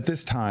then at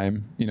this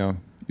time, you know,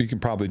 you can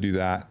probably do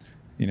that,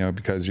 you know,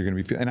 because you're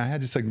going to be, and I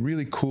had this like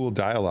really cool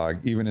dialogue,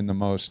 even in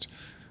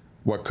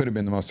what could have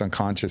been the most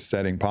unconscious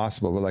setting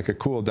possible, but like a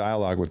cool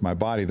dialogue with my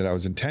body that I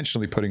was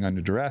intentionally putting under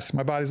duress.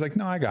 My body's like,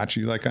 no, I got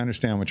you. Like, I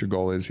understand what your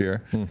goal is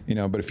here, you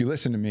know, but if you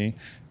listen to me,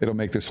 it'll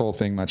make this whole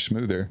thing much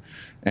smoother.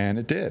 And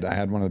it did. I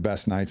had one of the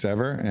best nights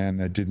ever,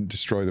 and it didn't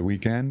destroy the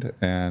weekend,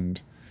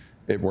 and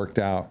it worked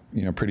out,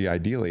 you know, pretty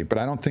ideally. But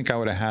I don't think I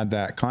would have had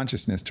that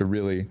consciousness to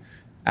really,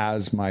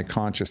 as my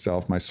conscious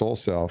self, my soul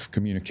self,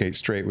 communicate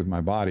straight with my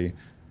body,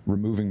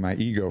 removing my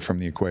ego from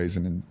the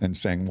equation and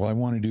saying, well, I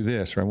want to do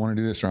this, or I want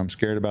to do this, or I'm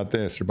scared about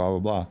this, or blah, blah,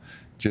 blah.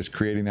 Just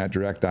creating that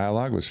direct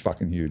dialogue was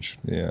fucking huge.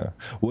 Yeah.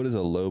 What does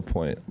a low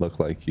point look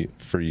like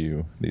for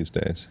you these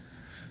days?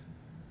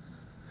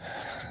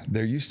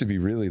 There used to be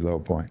really low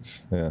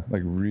points. Yeah.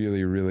 Like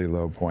really, really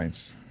low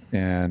points.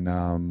 And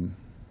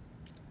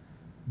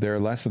there are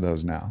less of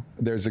those now.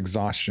 There's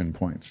exhaustion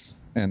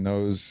points. And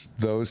those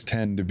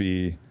tend to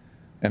be,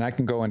 and I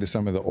can go into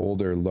some of the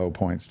older low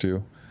points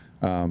too.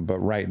 But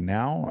right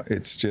now,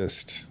 it's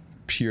just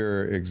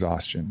pure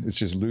exhaustion. It's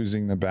just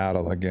losing the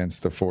battle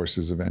against the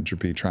forces of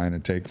entropy, trying to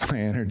take my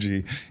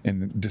energy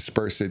and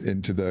disperse it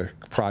into the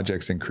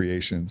projects and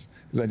creations,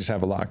 because I just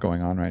have a lot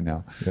going on right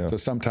now. Yeah. So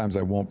sometimes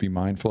I won't be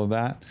mindful of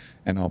that,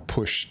 and I'll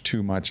push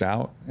too much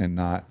out and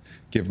not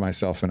give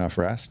myself enough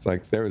rest.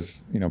 Like there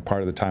was, you know,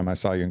 part of the time I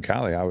saw you in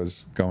Cali, I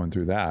was going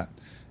through that,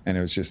 and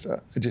it was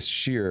just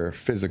sheer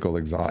physical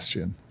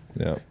exhaustion.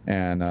 Yeah.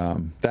 And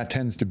that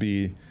tends to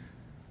be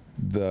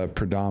the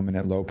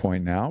predominant low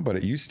point now, but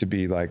it used to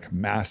be like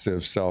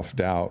massive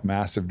self-doubt,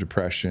 massive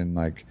depression,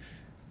 like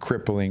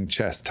crippling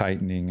chest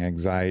tightening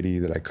anxiety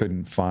that I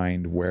couldn't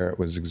find where it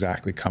was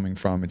exactly coming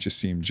from. It just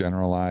seemed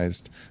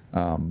generalized,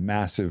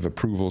 massive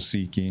approval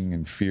seeking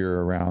and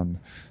fear around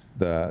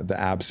the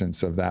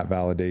absence of that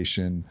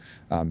validation,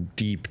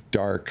 deep,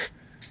 dark,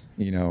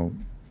 you know,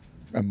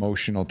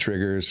 emotional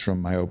triggers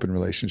from my open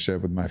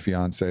relationship with my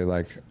fiance,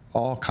 like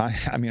all kind.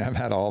 I mean, I've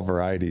had all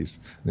varieties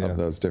of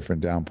those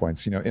different down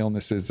points, you know,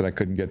 illnesses that I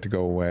couldn't get to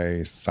go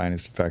away,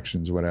 sinus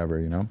infections, whatever,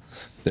 you know.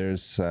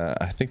 There's,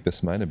 I think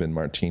this might have been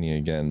Martini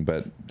again,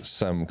 but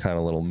some kind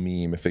of little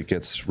meme, if it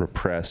gets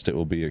repressed, it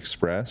will be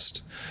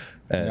expressed.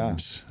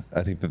 And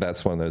I think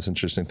that's one of those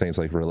interesting things,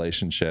 like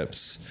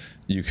relationships.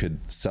 You could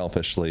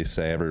selfishly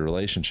say every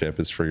relationship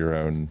is for your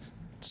own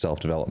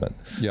self-development,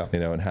 you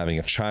know, and having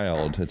a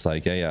child, it's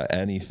like,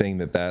 anything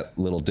that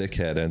little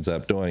dickhead ends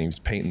up doing, he's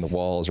painting the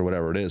walls or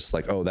whatever it is,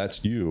 like, oh,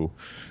 that's you,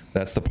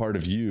 that's the part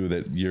of you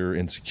that you're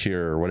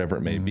insecure or whatever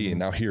it may be, and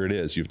now here it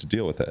is, you have to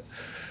deal with it.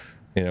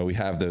 we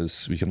have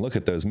those, we can look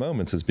at those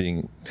moments as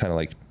being kind of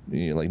like,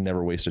 like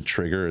never waste a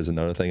trigger is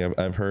another thing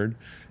I've heard.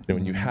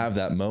 When you have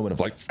that moment of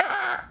like,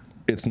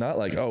 it's not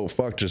like, oh,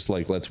 fuck, just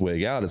like, let's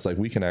wig out. It's like,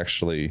 we can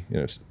actually,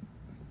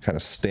 kind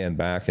of stand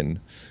back and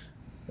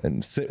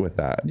sit with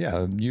that.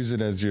 Yeah. Use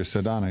it as your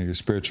sadhana, your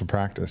spiritual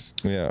practice.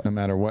 Yeah. No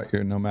matter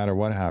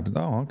what happens.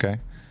 Oh, okay.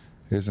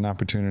 Here's an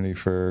opportunity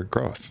for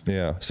growth.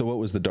 Yeah. So what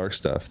was the dark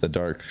stuff? The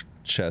dark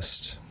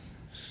chest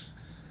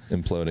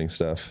imploding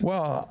stuff?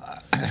 Well,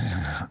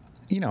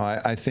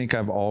 I think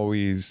I've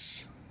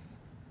always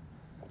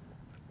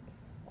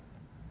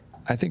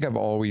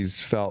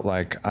felt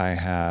like I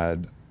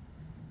had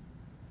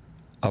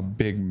a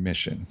big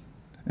mission,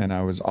 and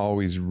I was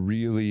always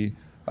really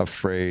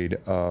afraid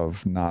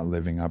of not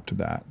living up to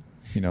that,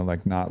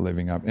 like not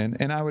living up.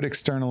 And I would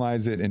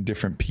externalize it in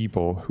different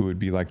people who would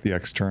be like the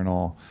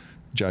external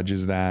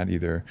judges that,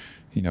 either,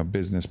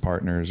 business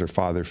partners or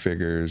father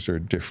figures or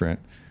different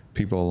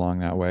people along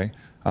that way.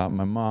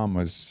 My mom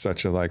was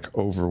such a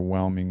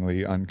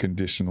overwhelmingly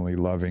unconditionally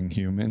loving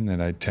human that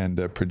I tend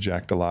to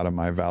project a lot of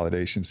my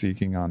validation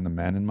seeking on the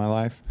men in my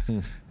life.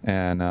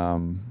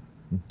 And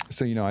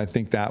so, I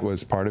think that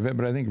was part of it,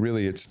 but I think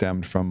really it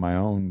stemmed from my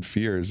own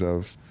fears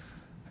of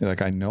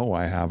I know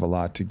I have a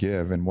lot to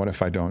give, and what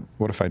if I don't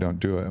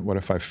do it? What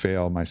if I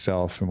fail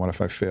myself, and what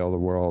if I fail the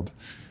world?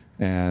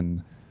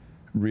 And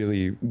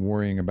really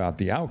worrying about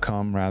the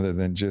outcome rather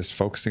than just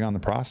focusing on the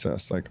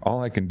process.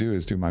 All I can do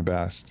is do my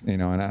best,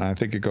 and I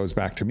think it goes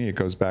back to me. It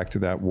goes back to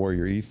that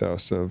warrior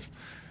ethos of,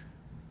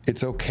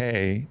 it's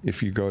okay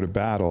if you go to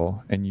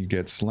battle and you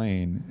get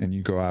slain and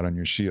you go out on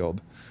your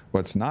shield.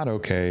 What's not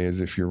okay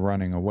is if you're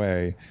running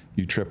away,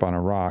 you trip on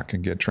a rock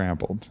and get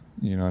trampled.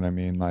 You know what I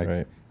mean?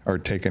 Right. Or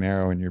take an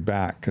arrow in your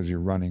back because you're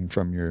running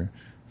from your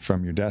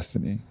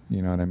destiny.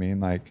 You know what I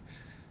mean?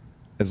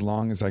 As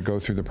long as I go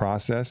through the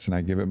process and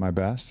I give it my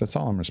best, that's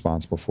all I'm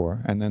responsible for.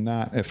 And then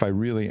if I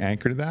really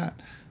anchor that,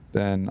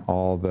 then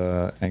all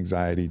the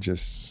anxiety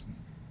just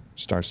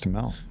starts to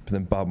melt. But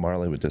then Bob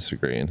Marley would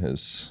disagree in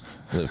his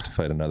 "Live to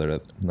Fight Another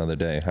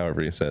Day."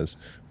 However, he says,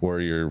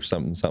 "Warrior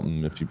something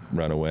something. If you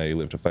run away, you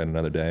live to fight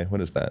another day."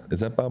 What is that?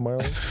 Is that Bob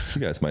Marley?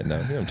 You guys might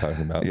know. You know what I'm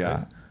talking about. Yeah.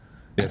 Right?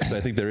 Yeah, because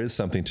I think there is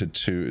something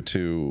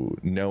to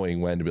knowing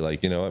when to be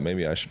like, you know what,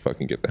 maybe I should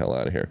fucking get the hell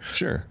out of here.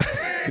 Sure.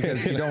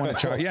 Because you don't want to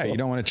charge. Yeah, you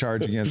don't want to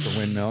charge against the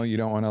windmill. You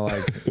don't want to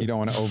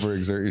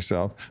overexert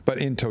yourself. But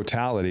in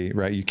totality,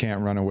 right, you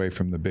can't run away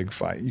from the big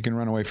fight. You can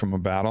run away from a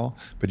battle,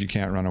 but you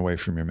can't run away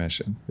from your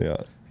mission. Yeah.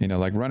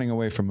 Running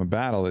away from a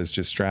battle is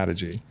just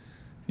strategy.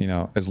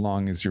 As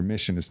long as your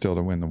mission is still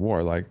to win the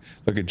war. Look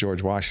at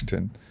George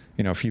Washington.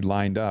 If he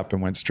lined up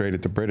and went straight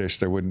at the British,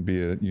 there wouldn't be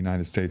a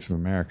United States of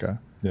America.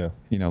 Yeah.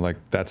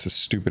 That's a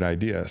stupid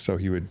idea. So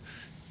he would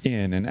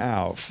in and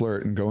out,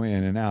 flirt and go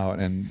in and out,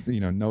 and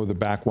know the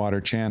backwater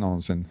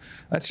channels, and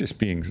that's just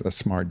being a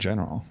smart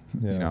general.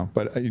 Yeah.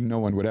 But no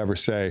one would ever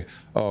say,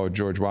 "Oh,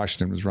 George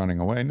Washington was running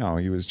away." No,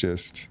 he was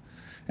just.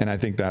 And I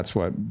think that's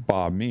what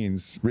Bob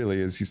means,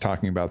 really, is he's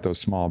talking about those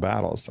small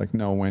battles.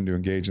 Know when to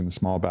engage in the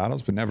small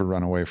battles, but never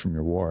run away from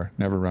your war,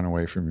 never run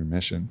away from your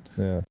mission.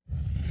 Yeah.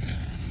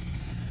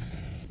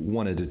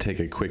 Wanted to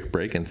take a quick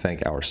break and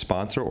thank our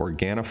sponsor,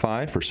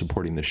 Organifi, for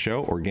supporting the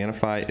show.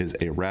 Organifi is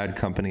a rad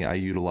company. I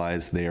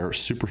utilize their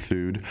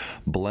superfood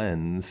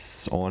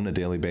blends on a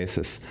daily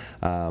basis.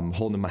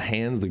 Holding in my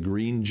hands the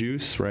green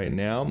juice right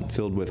now,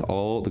 filled with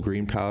all the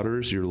green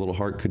powders your little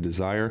heart could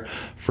desire,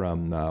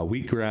 from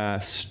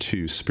wheatgrass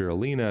to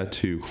spirulina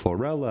to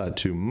chlorella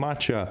to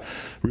matcha.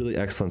 Really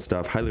excellent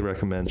stuff. Highly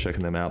recommend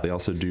checking them out. They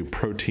also do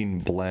protein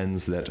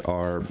blends that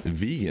are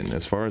vegan,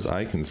 as far as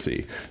I can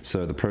see.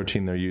 So the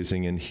protein they're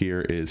using in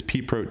here is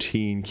pea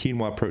protein,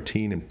 quinoa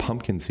protein, and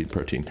pumpkin seed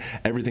protein.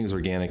 Everything's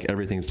organic,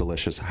 everything's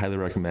delicious. Highly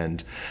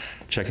recommend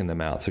checking them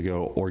out. So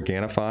go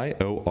Organifi,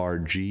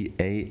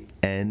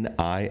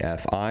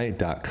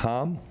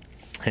 ORGANIFI.com,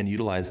 and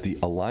utilize the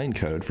Align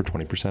code for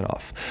 20%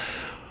 off.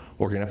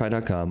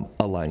 Organifi.com,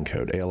 Align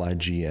code,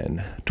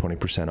 ALIGN,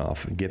 20%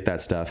 off. Get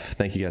that stuff.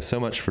 Thank you guys so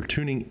much for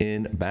tuning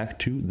in. Back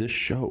to the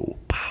show.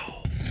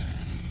 Pow.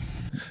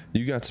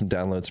 You got some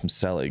downloads from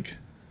Selig.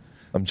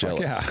 I'm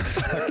jealous.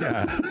 Fuck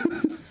yeah.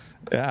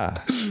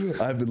 Yeah.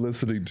 I've been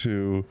listening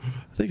to,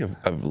 I think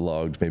I've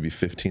logged maybe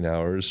 15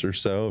 hours or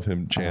so of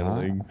him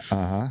channeling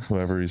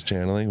whoever he's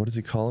channeling. What does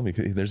he call him?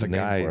 There's a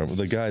name for him.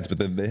 The guides, but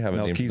then they have a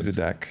name for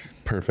Melchizedek.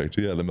 Perfect.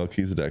 Yeah, the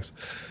Melchizedeks.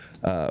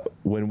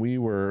 When we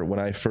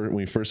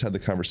first had the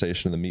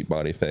conversation in the meat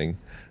body thing,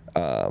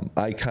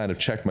 I kind of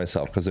checked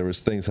myself because there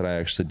was things that I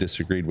actually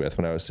disagreed with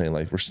when I was saying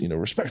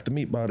respect the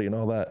meat body and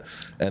all that,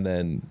 and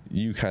then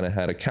you kind of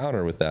had a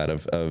counter with that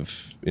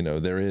of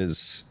there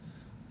is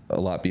a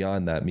lot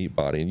beyond that meat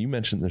body, and you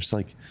mentioned there's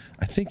I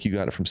think you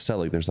got it from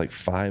Selig. There's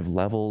 5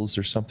 levels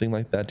or something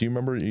like that. Do you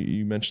remember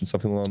you mentioned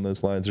something along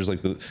those lines? There's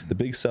the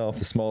big self,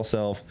 the small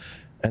self,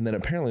 and then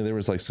apparently there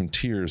was some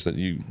tiers that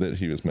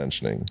he was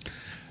mentioning.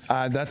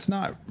 That's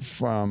not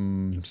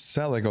from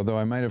Selig, although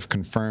I might have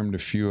confirmed a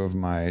few of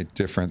my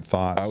different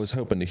thoughts. I was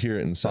hoping to hear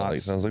it in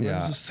Selig. I was like,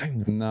 yeah. what is this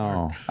thing?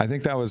 No, I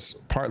think that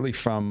was partly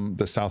from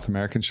the South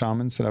American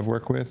shamans that I've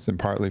worked with, and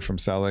partly from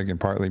Selig, and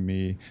partly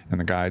me and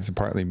the guides, and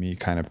partly me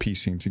kind of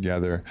piecing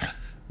together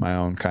my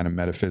own kind of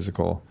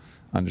metaphysical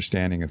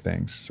understanding of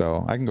things.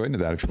 So I can go into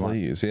that if you want.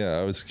 Please, yeah.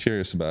 I was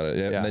curious about it.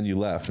 Yeah. And then you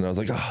left, and I was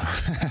like,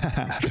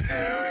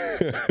 oh.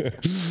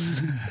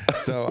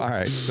 So, all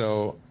right.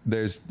 So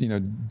there's,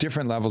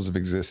 different levels of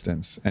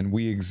existence, and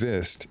we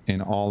exist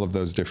in all of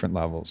those different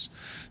levels.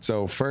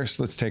 So first,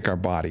 let's take our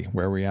body,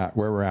 where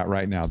we're at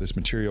right now, this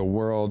material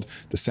world,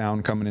 the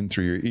sound coming in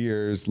through your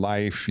ears,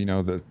 life,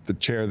 the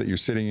chair that you're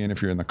sitting in,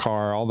 if you're in the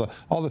car, all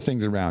the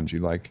things around you,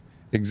 like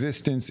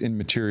existence in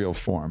material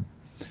form.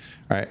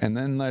 All right. And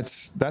then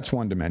that's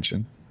one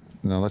dimension.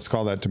 Let's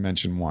call that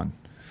dimension 1.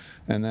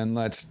 And then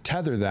let's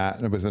tether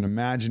that with an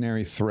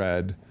imaginary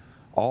thread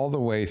all the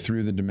way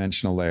through the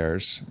dimensional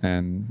layers,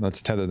 and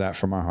let's tether that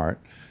from our heart,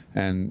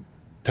 and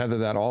tether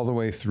that all the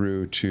way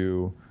through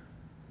to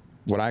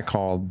what I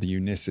call the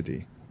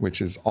unicity,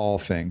 which is all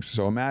things.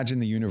 So imagine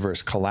the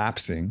universe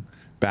collapsing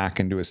back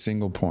into a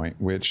single point,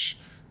 which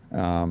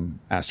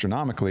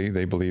astronomically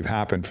they believe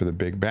happened for the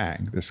Big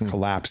Bang, this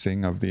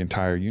collapsing of the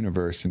entire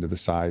universe into the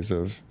size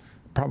of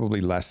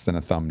probably less than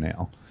a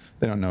thumbnail.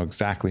 They don't know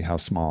exactly how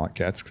small it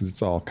gets because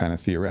it's all kind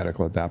of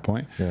theoretical at that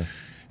point. Yeah.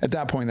 At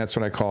that point, that's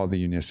what I call the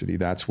unicity.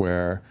 That's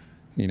where,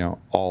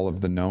 all of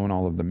the known,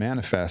 all of the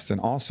manifest,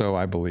 and also,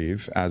 I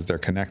believe, as they're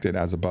connected,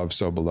 as above,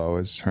 so below,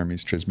 as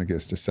Hermes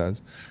Trismegistus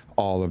says,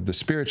 all of the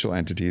spiritual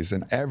entities,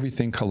 and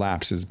everything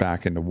collapses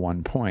back into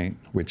one point,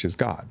 which is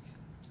God.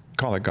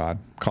 Call it God,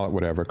 call it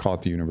whatever, call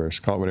it the universe,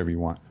 call it whatever you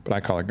want, but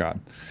I call it God.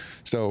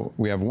 So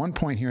we have one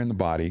point here in the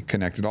body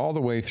connected all the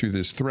way through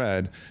this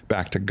thread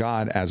back to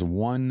God as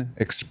one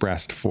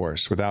expressed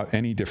force without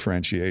any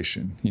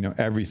differentiation.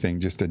 Everything,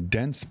 just a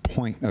dense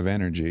point of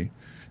energy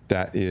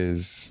that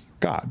is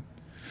God.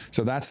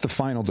 So that's the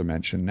final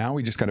dimension. Now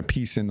we just got to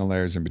piece in the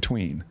layers in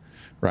between,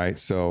 right?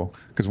 So,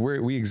 because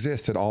we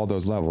exist at all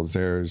those levels.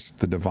 There's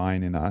the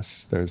divine in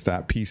us. There's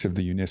that piece of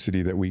the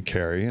unicity that we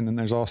carry. And then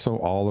there's also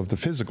all of the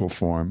physical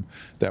form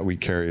that we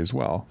carry as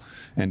well.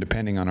 And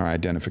depending on our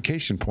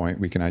identification point,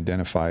 we can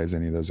identify as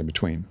any of those in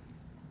between.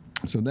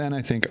 So then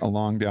I think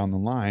along down the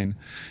line,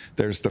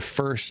 there's the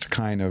first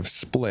kind of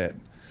split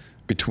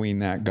between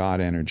that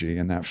God energy.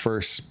 And that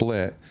first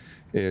split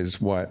is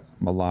what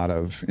a lot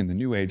of, in the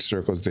New Age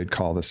circles, they'd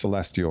call the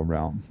celestial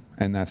realm.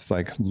 And that's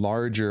like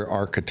larger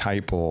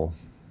archetypal,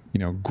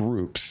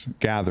 groups,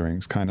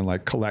 gatherings, kind of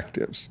like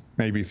collectives.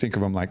 Maybe think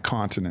of them like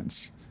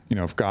continents.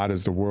 If God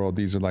is the world,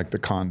 these are like the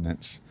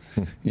continents,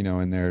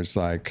 and there's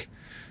like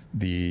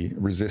the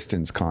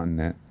resistance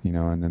continent,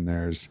 and then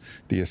there's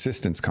the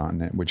assistance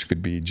continent, which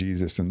could be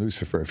Jesus and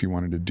Lucifer if you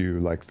wanted to do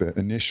like the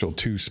initial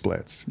 2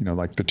 splits,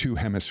 like the 2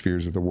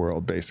 hemispheres of the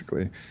world,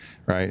 basically,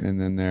 right?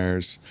 And then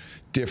there's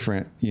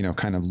different,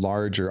 kind of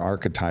larger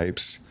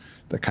archetypes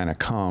that kind of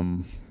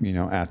come,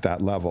 at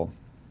that level.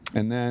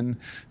 And then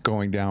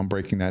going down,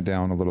 breaking that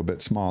down a little bit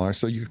smaller.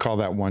 So you could call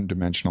that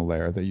one-dimensional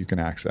layer that you can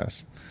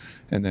access.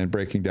 And then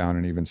breaking down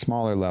an even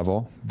smaller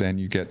level, then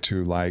you get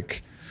to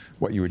like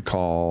what you would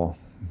call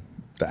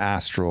the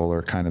astral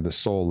or kind of the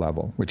soul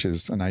level, which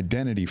is an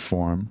identity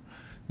form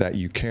that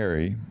you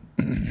carry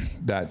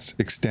that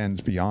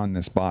extends beyond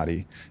this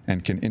body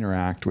and can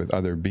interact with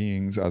other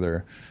beings,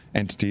 other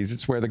entities.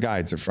 It's where the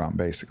guides are from,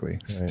 basically.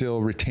 Right.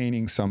 Still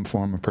retaining some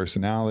form of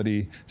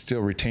personality, still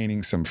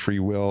retaining some free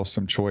will,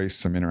 some choice,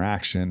 some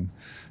interaction.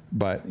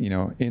 But,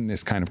 in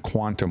this kind of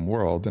quantum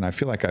world, and I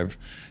feel like I've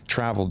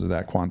traveled to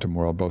that quantum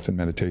world, both in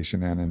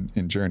meditation and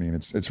in journey, and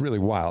it's really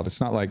wild.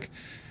 It's not like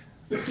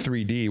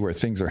 3D where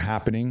things are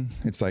happening.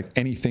 It's like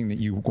anything that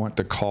you want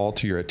to call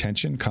to your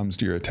attention comes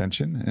to your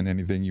attention, and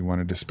anything you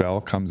want to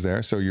dispel comes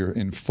there. So you're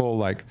in full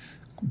like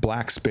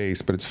black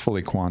space, but it's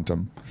fully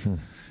quantum.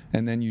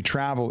 And then you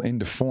travel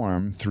into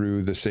form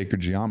through the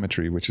sacred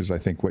geometry, which is, I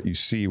think, what you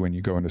see when you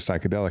go into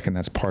psychedelic, and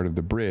that's part of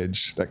the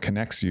bridge that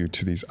connects you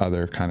to these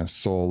other kind of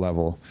soul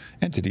level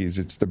entities.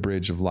 It's the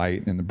bridge of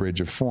light and the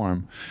bridge of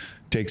form.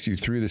 Takes you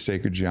through the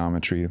sacred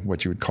geometry,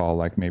 what you would call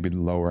like maybe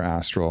the lower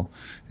astral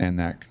and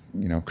that,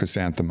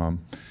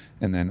 chrysanthemum,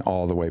 and then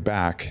all the way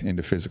back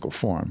into physical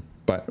form.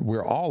 But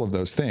we're all of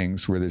those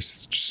things. We're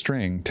this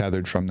string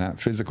tethered from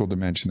that physical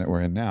dimension that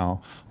we're in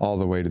now all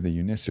the way to the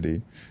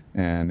unicity.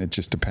 And it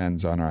just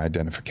depends on our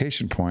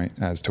identification point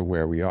as to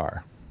where we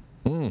are.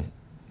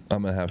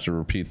 I'm gonna have to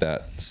repeat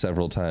that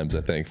several times.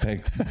 I think.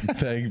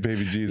 Thank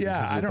baby Jesus.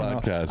 Yeah, I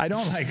don't know.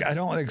 I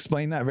don't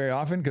explain that very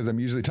often because I'm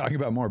usually talking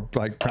about more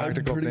like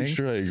practical I'm pretty things.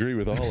 sure I agree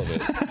with all of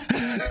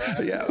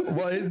it. Yeah.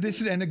 Well,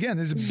 this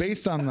is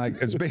based on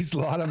it's based a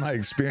lot on my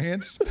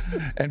experience,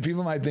 and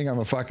people might think I'm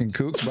a fucking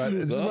kook, but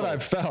this is what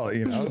I've felt.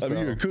 I mean,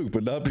 you're a kook,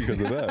 but not because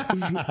of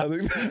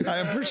that. I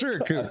am for sure a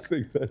kook.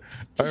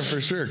 I'm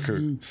for sure a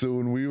kook. So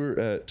when we were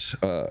at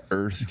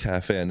Earth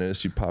Cafe, I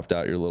noticed you popped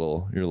out your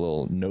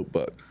little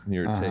notebook.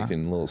 You were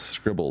taking little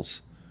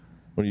scribbles.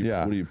 What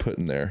are you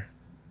putting there?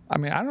 I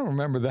mean, I don't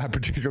remember that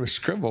particular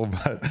scribble,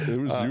 but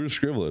You were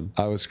scribbling.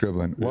 I was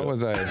scribbling. What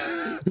was I?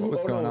 What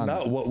was going on?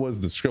 Not what was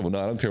the scribble.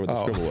 No, I don't care what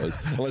the scribble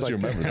was. Unless you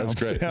remember. That's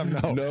great. Damn,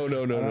 no. No.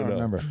 I don't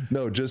remember.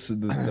 No,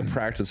 just the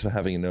practice of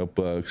having a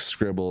notebook,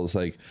 scribbles,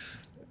 like.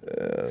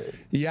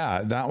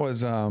 Yeah, that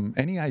was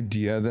any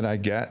idea that I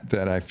get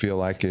that I feel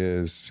like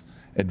is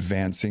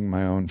advancing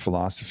my own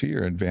philosophy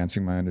or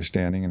advancing my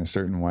understanding in a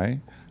certain way.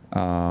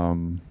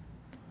 I'll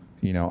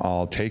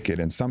take it.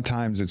 And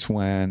sometimes it's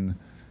when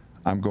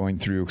I'm going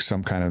through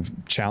some kind of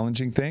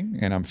challenging thing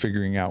and I'm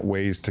figuring out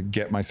ways to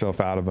get myself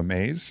out of a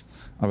maze.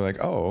 I'll be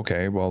like, oh,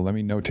 okay, well, let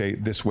me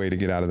notate this way to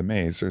get out of the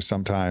maze. Or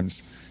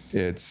sometimes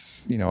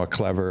it's, a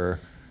clever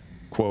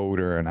quote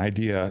or an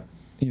idea,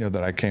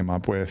 that I came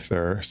up with,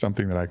 or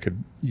something that I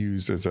could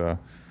use in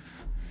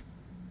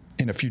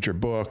a future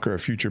book or a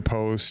future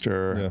post,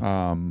 or,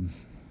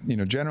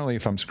 generally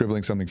if I'm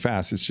scribbling something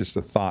fast, it's just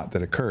a thought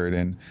that occurred.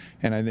 And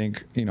I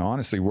think,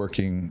 honestly,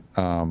 working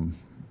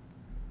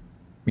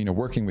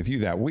with you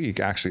that week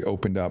actually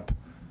opened up,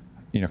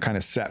 kind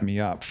of set me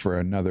up for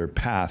another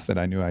path that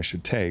I knew I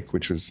should take,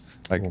 which was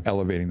like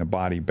elevating the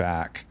body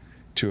back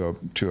to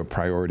a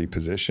priority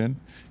position.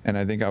 And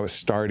I think I was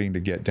starting to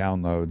get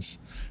downloads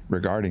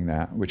regarding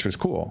that, which was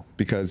cool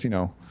because,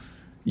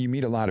 you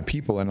meet a lot of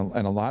people and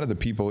a lot of the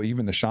people,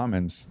 even the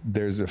shamans,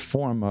 there's a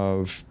form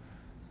of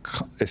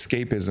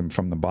escapism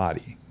from the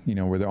body,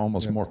 where they're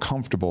almost more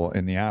comfortable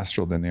in the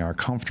astral than they are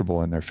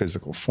comfortable in their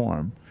physical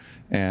form.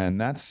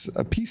 And that's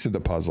a piece of the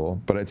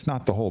puzzle, but it's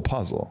not the whole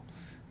puzzle.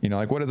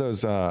 Like what are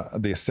those,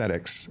 the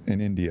ascetics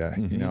in India,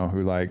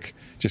 who like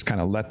just kind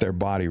of let their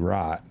body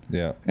rot,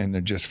 and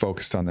they're just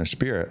focused on their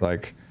spirit.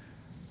 Like,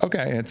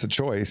 okay, it's a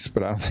choice,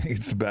 but I don't think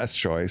it's the best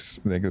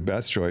choice. I think the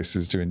best choice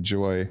is to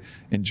enjoy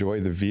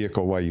the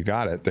vehicle while you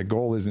got it. The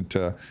goal isn't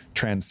to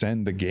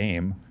transcend the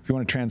game. If you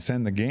want to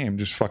transcend the game,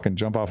 just fucking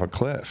jump off a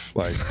cliff.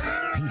 Like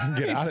you can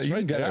get out of you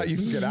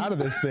can get out of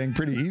this thing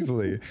pretty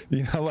easily.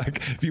 Like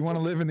if you want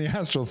to live in the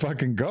astral,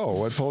 fucking go.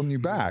 What's holding you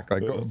back?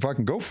 Like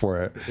go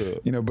for it.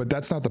 But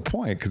that's not the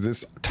point, because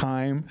this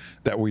time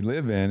that we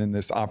live in and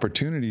this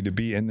opportunity to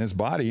be in this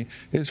body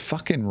is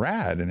fucking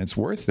rad, and it's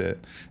worth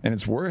it, and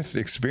it's worth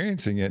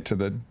experiencing it to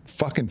the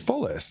fucking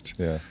fullest.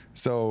 Yeah.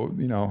 So,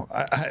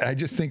 I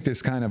just think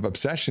this kind of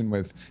obsession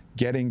with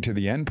getting to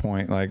the end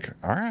point, like,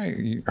 all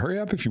right, hurry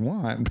up if you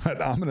want,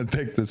 but I'm going to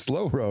take the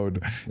slow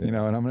road, and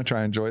I'm going to try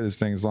and enjoy this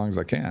thing as long as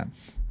I can.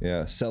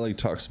 Yeah. Selig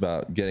talks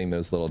about getting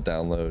those little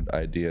download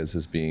ideas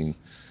as being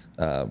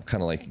kind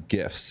of like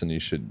gifts, and you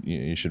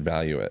should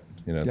value it,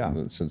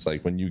 since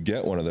like when you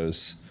get one of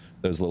those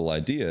little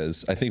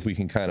ideas, I think we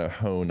can kind of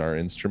hone our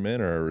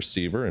instrument or our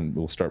receiver, and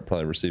we'll start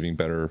probably receiving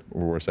better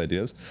or worse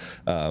ideas,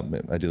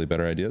 ideally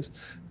better ideas.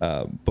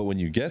 But when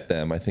you get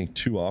them, I think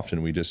too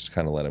often we just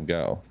kind of let them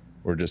go.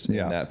 We're just in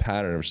that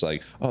pattern of just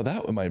like, oh,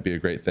 that might be a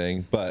great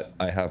thing, but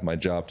I have my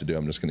job to do.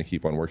 I'm just going to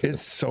keep on working.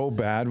 It's so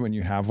bad when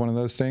you have one of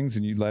those things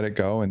and you let it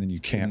go and then you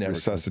can't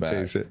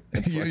resuscitate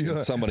it.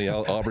 Somebody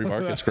else, Aubrey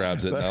Marcus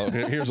grabs it now.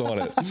 Here's on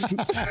it.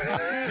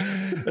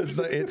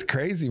 It's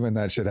crazy when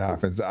that shit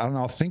happens. I don't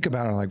know. I'll think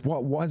about it. I'm like,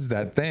 what was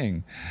that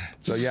thing?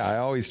 So yeah, I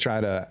always try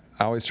to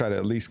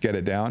at least get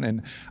it down,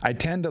 and I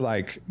tend to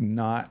like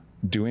not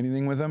do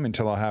anything with them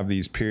until I'll have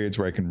these periods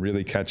where I can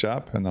really catch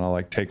up, and then I'll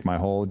like take my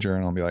whole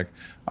journal and be like,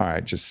 all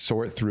right, just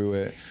sort through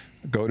it,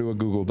 go to a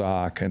Google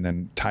Doc, and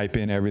then type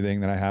in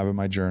everything that I have in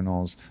my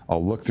journals.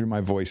 I'll look through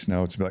my voice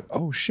notes and be like,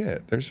 oh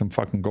shit, there's some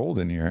fucking gold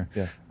in here.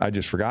 Yeah. I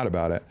just forgot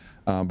about it.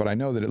 But I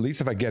know that at least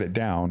if I get it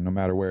down, no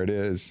matter where it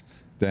is,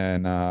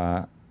 then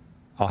I'll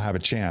have a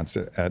chance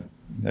at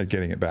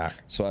getting it back.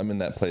 So I'm in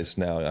that place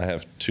now. I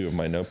have 2 of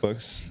my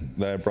notebooks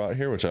that I brought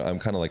here, which I'm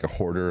kind of like a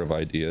hoarder of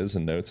ideas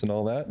and notes and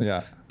all that.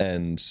 Yeah.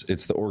 And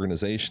it's the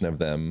organization of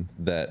them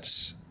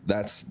that's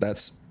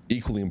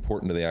equally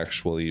important to the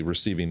actually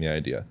receiving the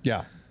idea.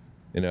 Yeah.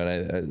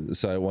 And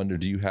so I wonder,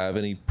 do you have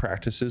any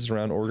practices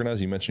around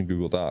organizing? You mentioned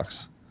Google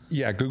Docs.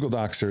 Yeah, Google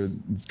Docs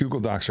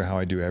are how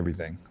I do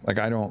everything. Like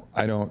I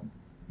don't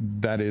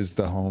that is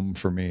the home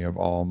for me of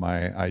all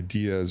my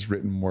ideas,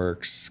 written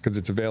works, because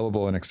it's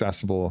available and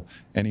accessible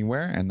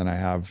anywhere. And then I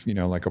have,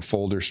 like a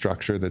folder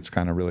structure that's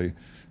kind of really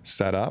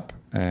set up.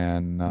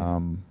 And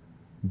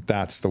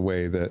that's the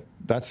way that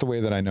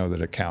I know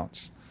that it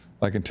counts.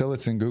 Like until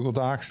it's in Google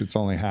Docs, it's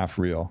only half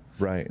real.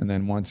 Right. And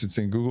then once it's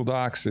in Google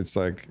Docs, it's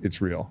like, it's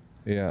real.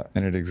 Yeah.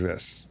 And it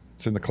exists.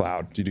 It's in the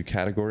cloud. Do you do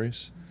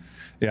categories?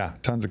 Yeah,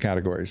 tons of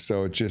categories.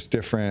 So it's just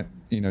different,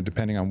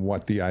 depending on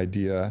what the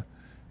idea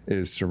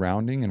is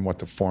surrounding and what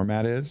the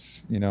format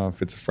is.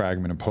 If it's a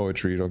fragment of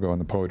poetry, it'll go in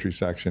the poetry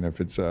section.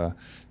 If it's a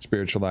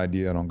spiritual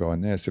idea, it'll go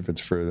in this. If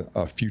it's for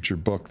a future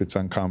book that's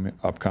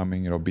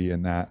upcoming, it'll be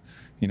in that.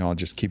 I'll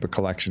just keep a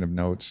collection of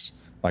notes,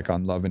 like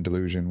on Love and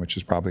Delusion, which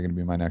is probably going to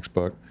be my next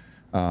book.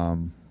 I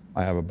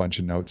have a bunch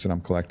of notes that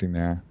I'm collecting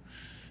there,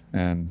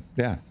 and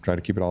try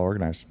to keep it all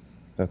organized.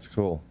 That's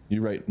cool.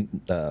 You write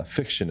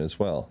fiction as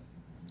well.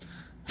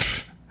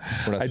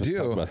 We're not I supposed to do.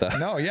 talk about that.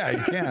 No, yeah,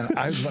 you can.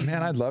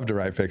 Man, I'd love to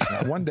write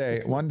fiction. One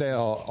day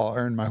I'll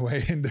earn my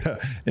way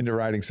into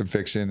writing some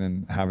fiction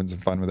and having some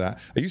fun with that.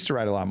 I used to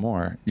write a lot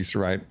more. I used to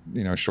write,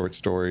 short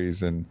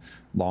stories and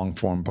long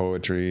form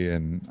poetry,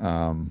 and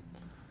I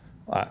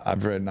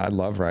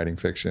love writing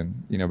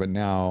fiction, but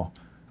now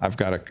I've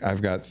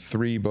got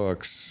 3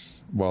 books.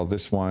 Well,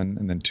 this one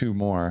and then 2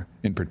 more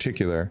in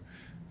particular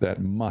that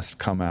must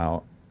come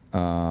out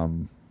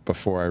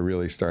before I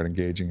really start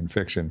engaging in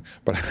fiction.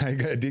 But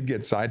I did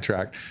get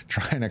sidetracked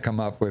trying to come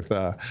up with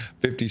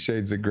 50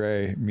 Shades of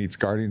Grey meets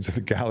Guardians of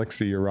the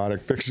Galaxy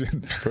erotic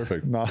fiction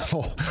Perfect.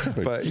 novel.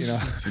 Perfect. But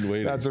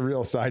that's a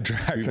real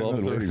sidetrack. We've all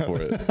been waiting for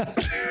it.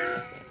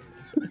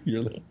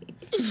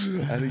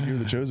 I think you're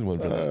the chosen one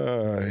for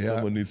that. Yeah.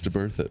 Someone needs to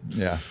birth it.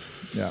 Yeah.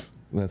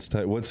 That's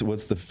tight. What's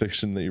the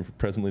fiction that you're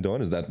presently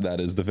doing? Is that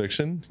is the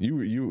fiction?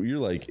 You're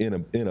like in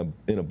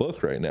a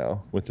book right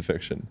now with the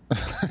fiction.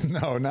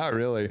 No, not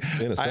really.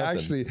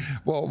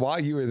 While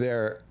you were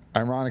there,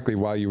 ironically,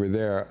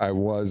 I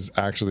was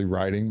actually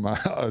writing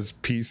a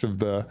piece of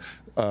the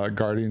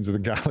Guardians of the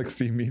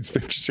Galaxy meets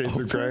 50 Shades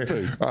of Grey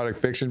erotic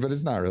fiction, but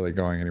it's not really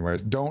going anywhere.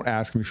 Don't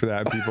ask me for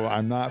that, people.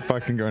 I'm not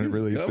fucking going to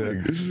release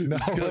it. No,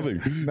 it's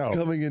coming. No. It's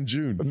coming in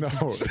June. No,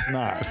 it's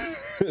not.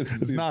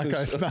 It's not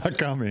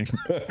coming.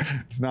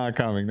 It's not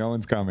coming. No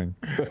one's coming.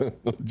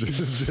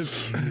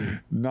 just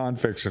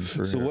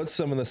nonfiction. So what's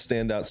some of the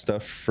standout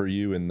stuff for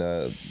you in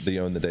the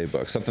Own the Day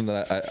book? Something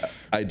that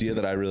idea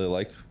that I really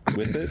like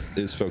with it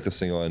is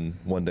focusing on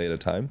one day at a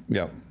time.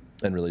 Yeah.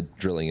 And really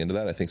drilling into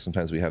that. I think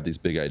sometimes we have these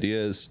big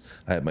ideas.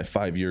 I have my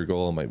 5-year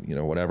goal, my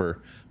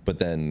whatever. But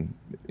then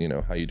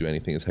how you do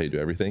anything is how you do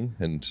everything.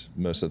 And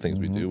most of the things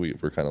we do,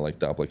 we're kind of like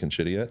Doppler and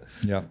shitty at.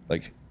 Yeah.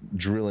 Like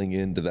drilling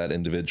into that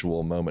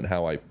individual moment,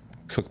 how I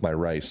cook my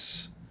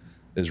rice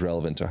is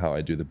relevant to how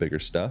I do the bigger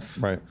stuff.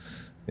 Right.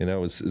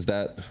 Is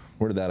that,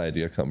 where did that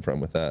idea come from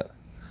with that?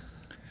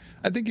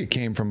 I think it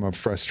came from a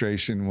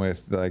frustration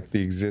with like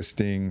the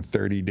existing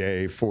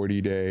 30-day,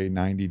 40-day,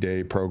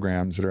 90-day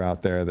programs that are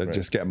out there that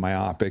just get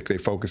myopic. They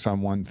focus on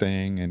one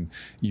thing and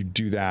you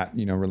do that,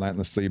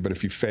 relentlessly. But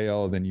if you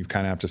fail, then you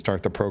kind of have to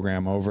start the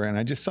program over. And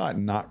I just saw it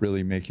not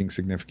really making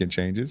significant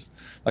changes.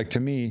 Like to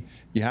me,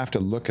 you have to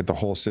look at the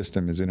whole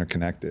system as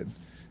interconnected.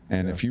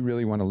 And if you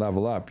really want to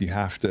level up, you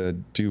have to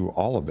do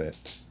all of it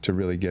to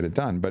really get it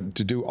done. But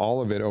to do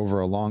all of it over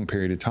a long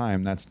period of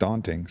time, that's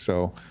daunting.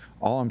 So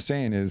all I'm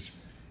saying is,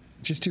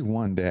 just do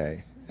one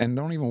day and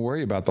don't even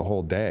worry about the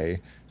whole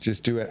day.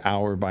 Just do it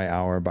hour by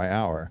hour by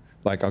hour.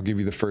 Like I'll give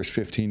you the first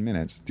 15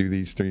 minutes, do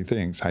these 3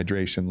 things: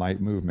 hydration,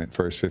 light movement,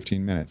 first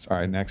 15 minutes. All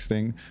right, next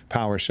thing,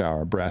 power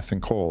shower, breath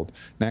and cold.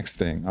 Next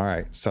thing, all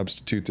right,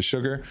 substitute the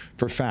sugar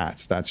for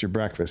fats. That's your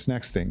breakfast.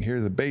 Next thing, here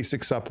are the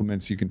basic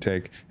supplements you can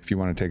take if you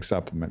want to take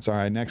supplements. All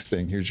right, next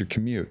thing, here's your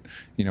commute.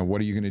 What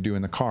are you going to do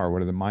in the car?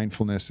 What are the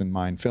mindfulness and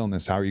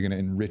mindfulness? How are you going to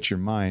enrich your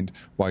mind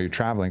while you're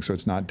traveling so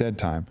it's not dead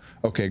time?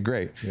 Okay,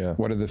 great. Yeah.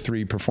 What are the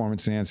 3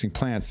 performance enhancing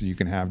plants that you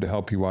can have to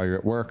help you while you're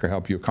at work or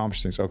help you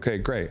accomplish things? Okay,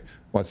 great.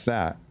 What's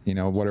that?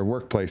 What are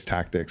workplace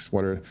tactics?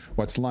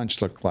 What's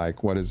lunch look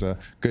like? What does a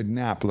good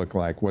nap look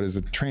like? What does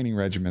a training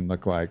regimen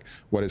look like?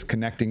 What is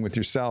connecting with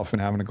yourself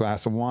and having a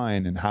glass of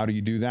wine? And how do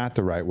you do that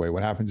the right way?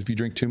 What happens if you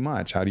drink too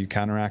much? How do you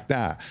counteract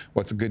that?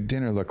 What's a good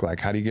dinner look like?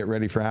 How do you get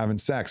ready for having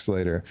sex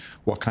later?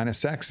 What kind of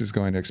sex is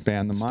going to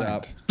expand the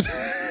mind?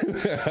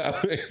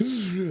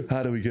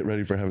 How do we get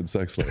ready for having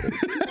sex later?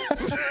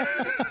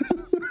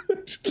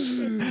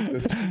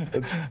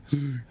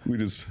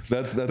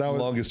 That's the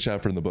longest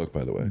chapter in the book,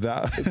 by the way.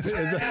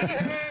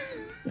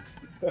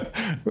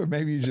 But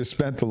maybe you just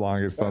spent the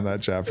longest on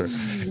that chapter.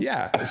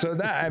 Yeah. So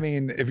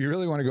if you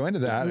really want to go into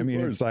that,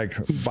 it's like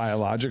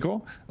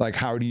biological. Like,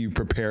 how do you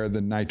prepare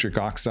the nitric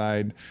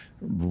oxide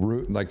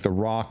like the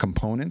raw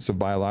components of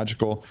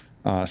biological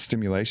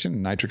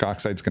stimulation? Nitric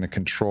oxide is going to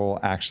control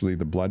actually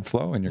the blood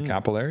flow in your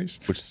capillaries,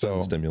 which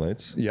sun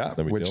stimulates. Yeah,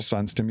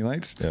 sun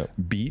stimulates. Yeah.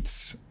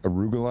 Beets,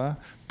 arugula,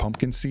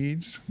 pumpkin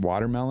seeds,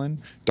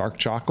 watermelon, dark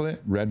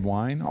chocolate, red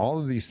wine. All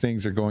of these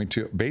things are going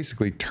to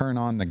basically turn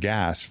on the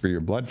gas for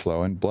your blood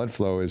flow. And blood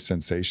flow is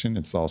sensation.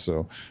 It's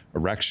also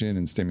erection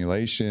and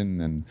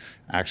stimulation and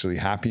actually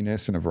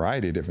happiness and a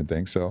variety of different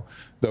things. So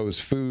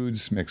those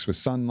foods mixed with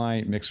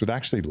sunlight, mixed with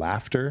actually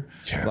laughter.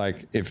 Yeah,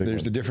 like if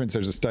there's a difference,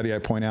 there's a study I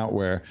point out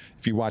where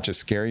if you watch a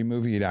scary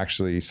movie, it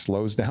actually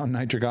slows down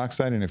nitric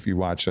oxide. And if you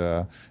watch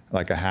a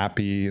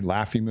happy,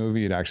 laughy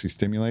movie, it actually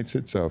stimulates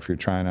it. So if you're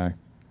trying to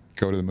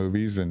go to the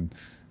movies and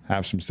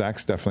have some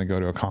sex, definitely go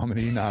to a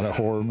comedy, not a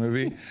horror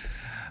movie.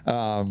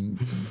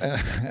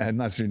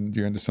 Unless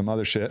you're into some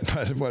other shit,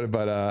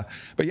 but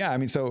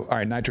yeah, so all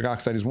right, nitric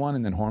oxide is one,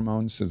 and then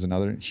hormones is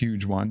another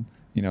huge one.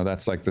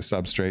 That's like the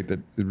substrate that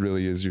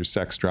really is your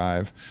sex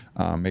drive,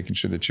 making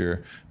sure that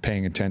you're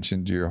paying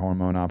attention to your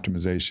hormone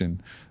optimization.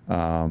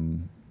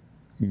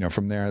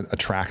 From there,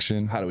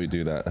 attraction. How do we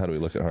do that? How do we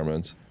look at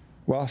hormones?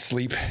 Well,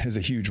 sleep is a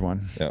huge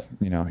one. Yeah.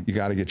 You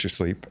got to get your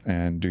sleep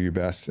and do your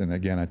best. And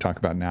again, I talk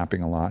about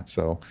napping a lot.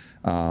 So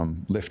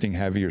lifting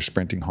heavy or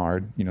sprinting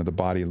hard, the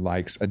body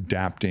likes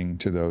adapting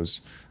to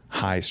those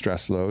high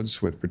stress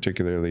loads with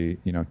particularly,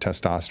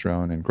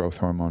 testosterone and growth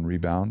hormone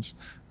rebounds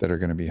that are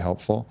going to be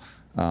helpful.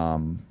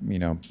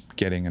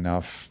 Getting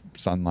enough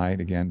sunlight,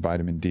 again,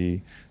 vitamin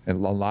D, and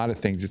a lot of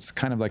things. It's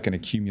kind of like an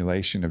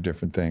accumulation of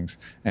different things.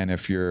 And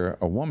if you're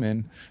a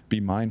woman, be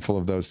mindful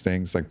of those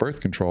things like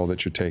birth control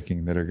that you're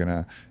taking that are going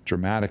to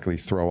dramatically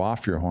throw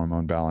off your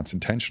hormone balance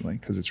intentionally,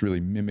 because it's really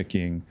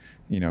mimicking,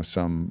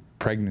 some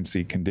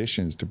pregnancy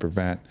conditions to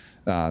prevent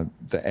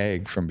the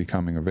egg from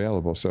becoming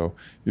available. So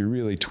you're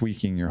really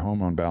tweaking your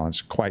hormone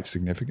balance quite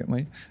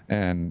significantly.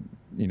 And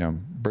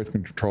birth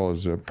control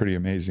is a pretty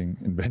amazing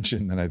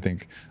invention that I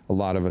think a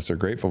lot of us are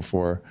grateful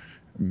for,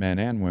 men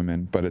and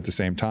women. But at the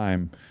same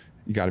time,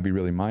 you got to be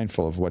really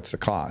mindful of what's the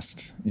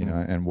cost,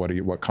 and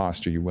what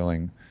cost are you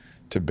willing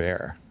to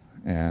bear.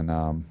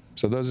 And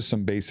so those are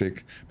some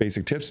basic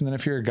tips. And then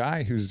if you're a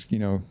guy who's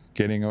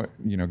getting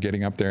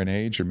up there in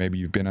age, or maybe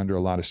you've been under a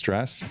lot of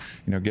stress,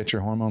 get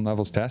your hormone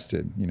levels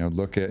tested.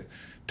 Look at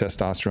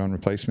testosterone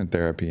replacement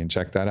therapy and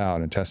check that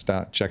out, and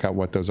check out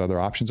what those other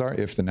options are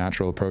if the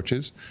natural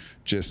approaches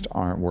just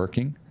aren't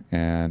working,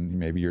 and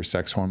maybe your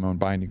sex hormone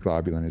binding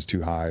globulin is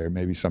too high, or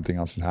maybe something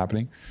else is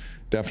happening.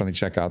 Definitely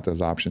check out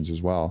those options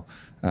as well,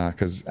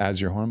 because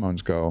as your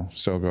hormones go,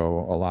 so go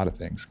a lot of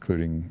things,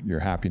 including your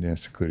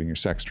happiness, including your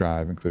sex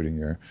drive, including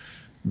your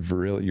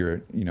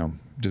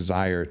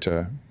desire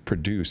to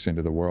produce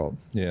into the world.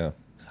 Yeah.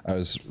 I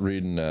was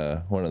reading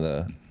one of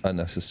the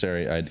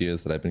unnecessary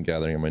ideas that I've been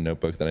gathering in my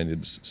notebook that I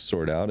need to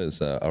sort out is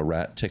a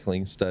rat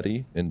tickling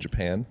study in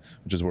Japan,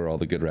 which is where all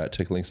the good rat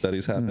tickling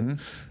studies happen.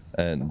 Mm-hmm.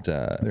 And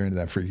they're into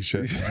that freaky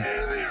shit.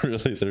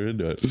 They're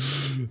into it.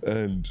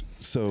 And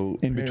so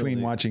in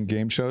between watching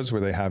game shows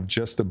where they have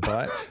just a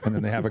butt and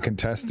then they have a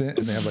contestant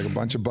and they have like a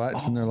bunch of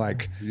butts and they're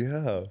like,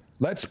 yeah,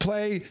 let's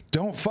play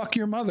Don't Fuck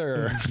Your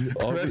Mother.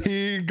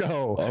 Ready,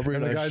 go.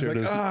 And the guy's like,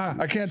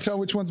 I can't tell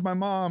which one's my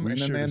mom. And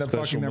then they end up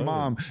fucking their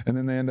mom. And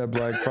then they end up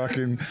like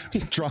fucking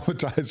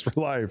traumatized for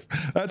life.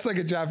 That's like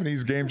a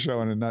Japanese game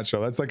show in a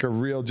nutshell. That's like a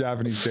real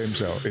Japanese game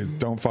show, is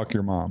Don't Fuck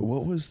Your Mom.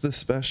 What was the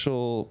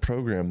special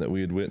program that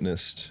we had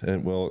witnessed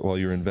while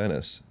you were in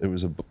Venice? It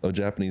was a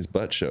Japanese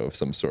butt show of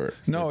some sort.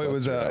 No, it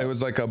was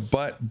like a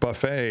butt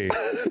buffet.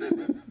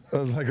 It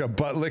was like a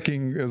butt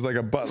licking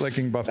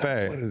buffet.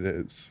 That's what it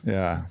is.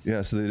 Yeah.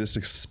 Yeah. So they just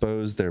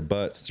expose their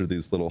butts through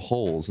these little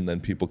holes, and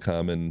then people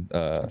come and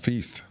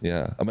feast.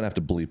 Yeah. I'm gonna have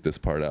to bleep this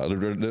part out.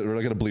 We're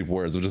not gonna bleep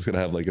words. We're just gonna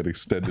have like an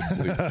extended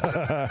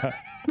bleep.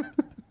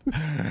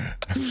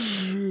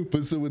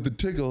 But so with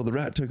the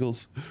rat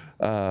tickles,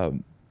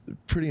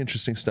 pretty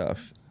interesting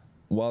stuff.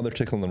 While they're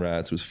tickling the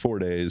rats, it was 4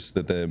 days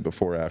that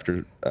before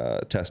after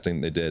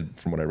testing they did,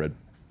 from what I read.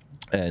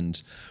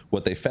 And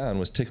what they found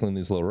was tickling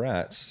these little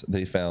rats,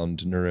 they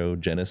found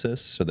neurogenesis.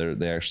 So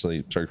they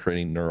actually started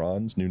creating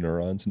new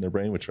neurons in their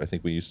brain, which I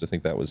think we used to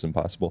think that was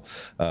impossible.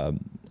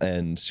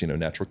 And,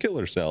 natural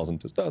killer cells and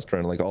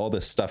testosterone, like all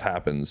this stuff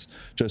happens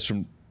just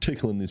from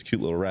tickling these cute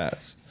little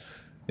rats.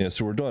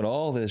 So we're doing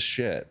all this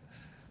shit,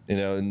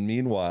 and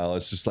meanwhile,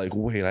 it's just like,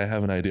 wait, I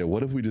have an idea.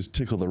 What if we just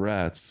tickle the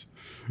rats?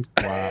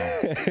 Wow.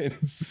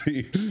 And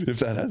see if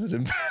that has an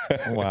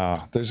impact. Wow.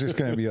 There's just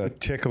going to be a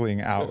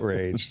tickling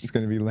outrage. It's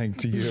going to be linked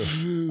to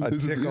you. A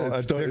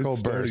tickle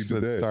burst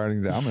that's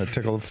starting to. I'm going to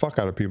tickle the fuck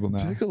out of people now.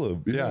 Tickle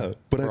them. Yeah.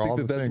 But I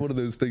think that's one of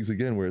those things,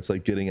 again, where it's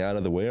like getting out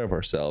of the way of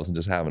ourselves and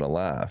just having a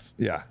laugh.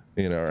 Yeah.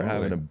 Or totally.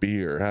 Having a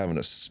beer, or having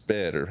a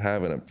spit, or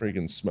having a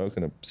freaking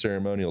smoking a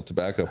ceremonial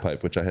tobacco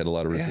pipe, which I had a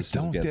lot of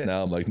resistance against.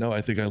 Now I'm like, no,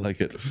 I think I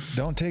like it.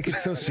 Don't take it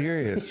so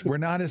serious. We're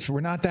not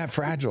that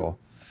fragile.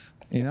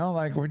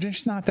 We're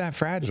just not that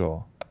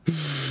fragile. We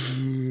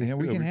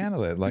can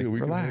handle it. Like,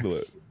 relax. Handle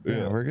it.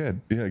 Yeah, we're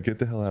good. Yeah, get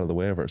the hell out of the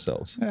way of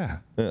ourselves. Yeah,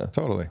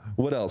 totally.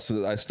 What else?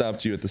 I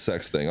stopped you at the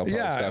sex thing. I'll probably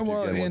stop you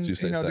again once you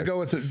say sex. To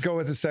go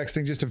with the sex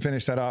thing, just to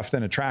finish that off,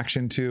 then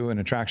attraction too, and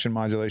attraction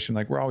modulation.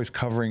 Like, we're always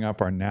covering up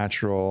our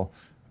natural,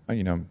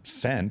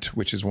 scent,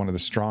 which is one of the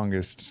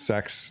strongest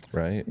sex,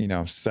 right?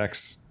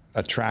 Sex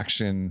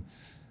attraction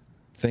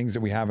things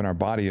that we have in our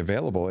body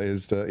available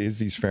is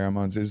these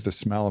pheromones, is the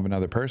smell of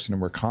another person,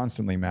 and we're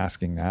constantly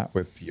masking that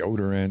with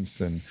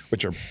deodorants, and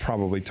which are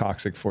probably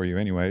toxic for you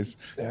anyways,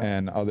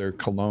 and other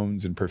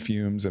colognes and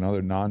perfumes and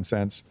other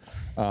nonsense.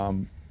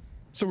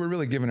 So we're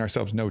really giving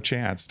ourselves no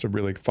chance to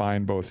really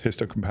find both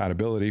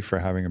histocompatibility for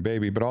having a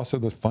baby, but also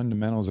the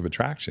fundamentals of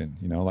attraction.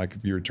 Like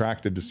if you're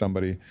attracted to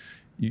somebody,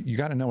 you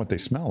got to know what they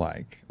smell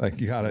like.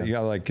 Like you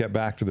gotta like get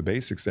back to the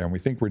basics there. And we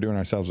think we're doing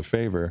ourselves a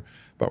favor,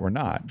 but we're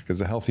not,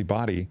 because a healthy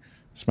body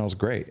smells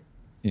great,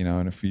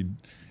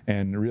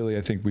 and really,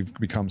 I think we've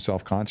become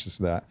self-conscious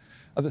of that.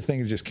 Other thing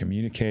is just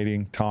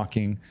communicating,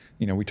 talking.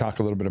 We talk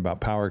a little bit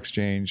about power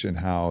exchange and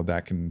how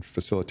that can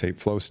facilitate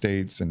flow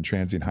states and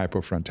transient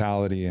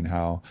hypofrontality, and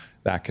how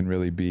that can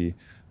really be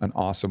an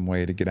awesome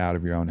way to get out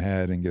of your own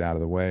head and get out of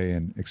the way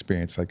and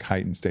experience like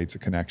heightened states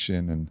of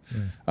connection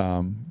and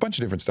a bunch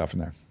of different stuff in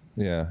there.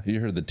 Yeah. You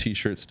heard the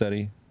T-shirt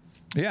study?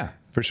 Yeah,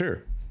 for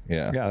sure.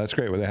 Yeah. Yeah, that's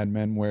great. Where they had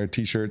men wear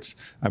T-shirts.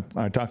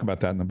 I talk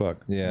about that in the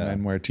book. Yeah.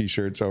 Men wear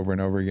T-shirts over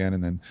and over again,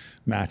 and then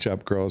match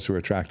up girls who are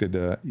attracted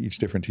to each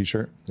different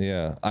T-shirt.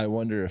 Yeah. I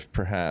wonder if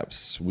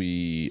perhaps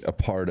a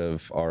part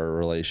of our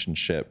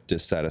relationship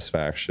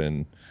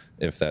dissatisfaction,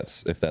 if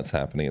that's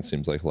happening, it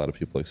seems like a lot of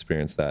people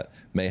experience that,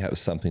 may have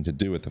something to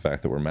do with the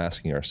fact that we're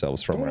masking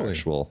ourselves from our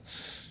actual,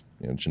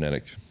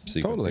 genetic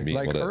sequence. Totally.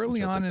 Like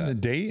early on in the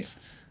date,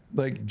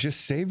 like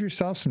just save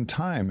yourself some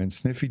time and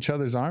sniff each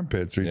other's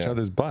armpits or each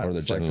other's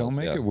butts. Or the Like, don't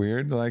make it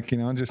weird. Like,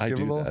 just give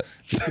a little.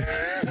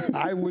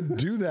 I would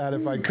do that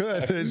if I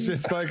could. It's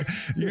just like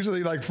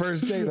usually like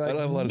first date. Like, I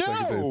don't have a lot of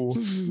second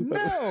dates.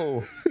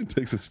 No. It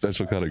takes a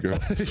special kind of girl.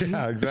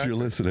 Yeah, exactly. If you're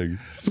listening.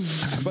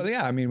 But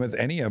yeah, I mean, with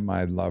any of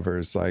my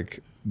lovers, like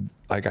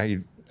I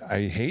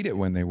hate it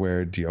when they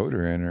wear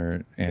deodorant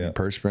or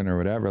antiperspirant or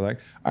whatever. Like,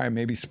 all right,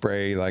 maybe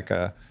spray like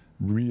a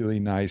really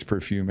nice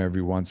perfume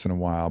every once in a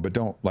while, but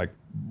don't like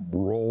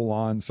roll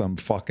on some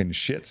fucking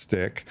shit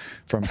stick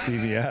from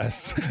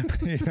CVS,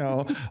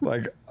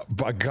 like,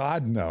 but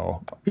God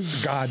no,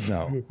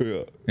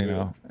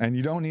 and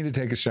you don't need to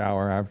take a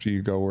shower after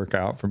you go work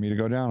out for me to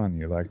go down on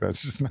you. Like,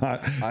 that's just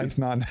it's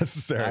not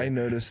necessary. I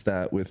noticed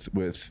that with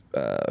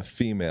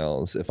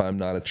females, if I'm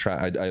not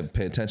attracted, I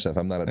pay attention. If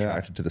I'm not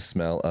attracted to the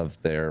smell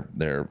of their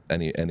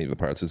any of the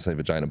parts, let's say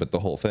vagina, but the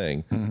whole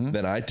thing,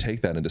 then I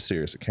take that into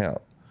serious account.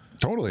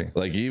 Totally.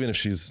 Like, even if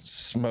she's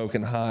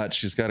smoking hot,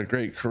 she's got a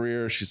great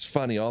career, she's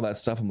funny, all that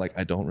stuff, I'm like,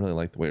 I don't really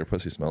like the way her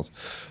pussy smells.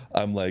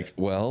 I'm like,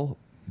 well,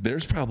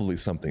 there's probably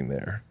something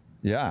there.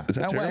 Yeah. Is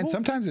that terrible? And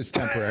sometimes it's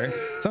temporary.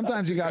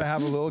 Sometimes you got to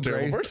have a little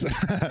grace.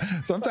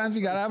 Sometimes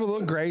you got to have a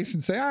little grace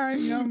and say, all right,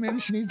 maybe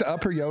she needs to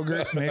up her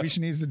yogurt. Maybe she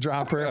needs to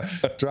drop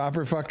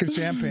her fucking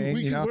champagne.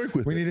 We can work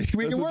with it.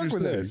 We can work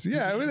with this.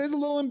 Yeah. There's a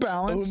little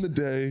imbalance. Oh, in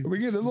the day. We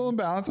get a little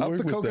imbalance. Up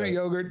the coconut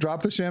yogurt,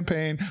 drop the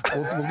champagne.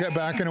 We'll get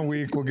back in a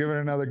week. We'll give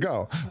it another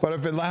go. But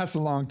if it lasts a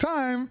long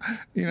time,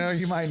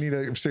 you might need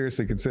to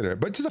seriously consider it.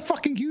 But it's a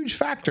fucking huge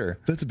factor.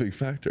 That's a big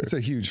factor. It's a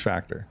huge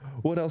factor.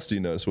 What else do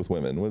you notice with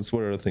women? What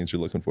are the things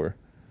you're looking for?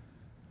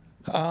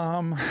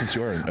 Since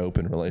you're in an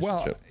open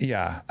relationship. Well,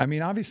 yeah. I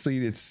mean,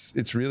 obviously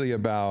it's really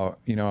about,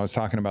 I was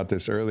talking about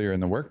this earlier in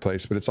the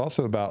workplace, but it's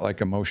also about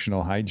like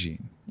emotional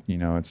hygiene.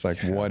 It's like,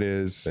 what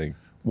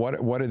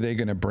are they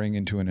going to bring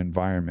into an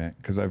environment?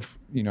 Because I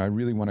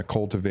really want to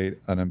cultivate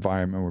an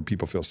environment where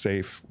people feel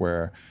safe,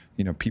 where,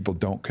 people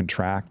don't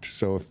contract.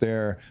 So if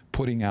they're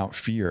putting out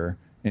fear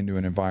into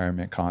an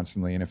environment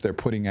constantly, and if they're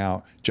putting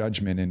out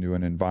judgment into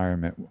an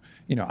environment,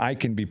 I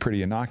can be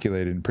pretty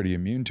inoculated and pretty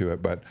immune to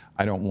it, but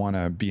I don't want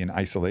to be in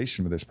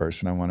isolation with this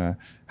person. I want to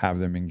have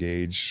them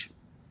engage,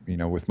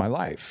 with my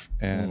life.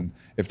 And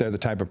if they're the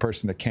type of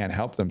person that can't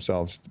help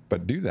themselves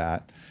but do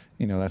that,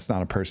 that's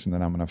not a person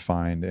that I'm going to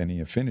find any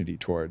affinity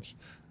towards.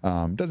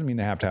 Doesn't mean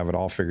they have to have it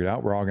all figured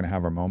out. We're all going to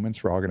have our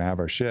moments. We're all going to have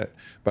our shit.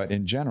 But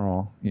in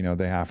general,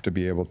 they have to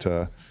be able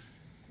to,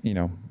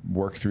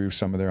 work through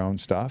some of their own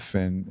stuff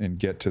and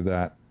get to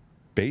that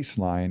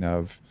baseline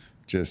of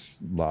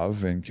just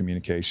love and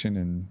communication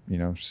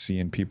and,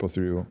 seeing people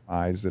through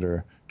eyes that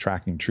are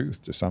tracking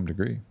truth to some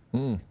degree.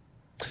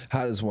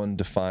 How does one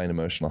define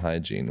emotional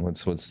hygiene?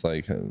 What's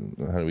like, how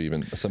do we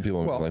even, some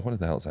people are like, what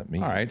the hell does that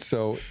mean? All right.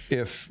 So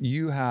if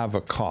you have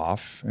a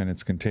cough and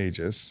it's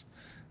contagious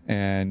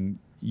and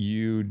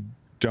you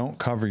don't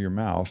cover your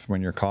mouth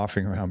when you're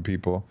coughing around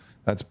people,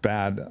 that's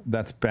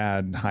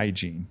bad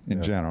hygiene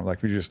in general.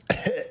 Like, if you're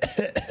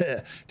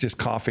just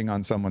coughing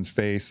on someone's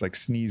face, like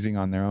sneezing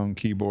on their own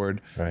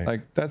keyboard,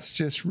 like, that's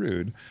just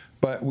rude.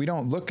 But we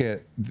don't look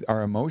at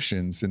our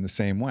emotions in the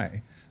same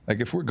way.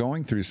 Like, if we're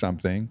going through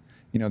something,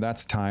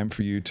 that's time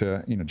for you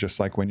to, just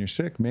like when you're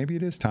sick, maybe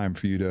it is time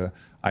for you to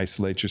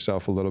isolate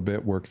yourself a little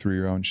bit, work through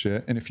your own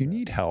shit. And if you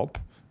need help,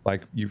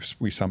 like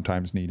we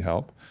sometimes need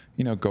help,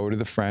 go to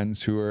the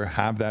friends who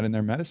have that in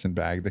their medicine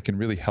bag that can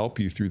really help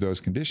you through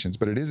those conditions.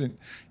 But it isn't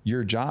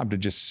your job to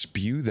just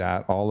spew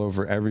that all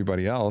over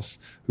everybody else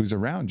who's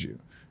around you.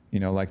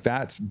 Like,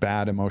 that's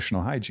bad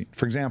emotional hygiene.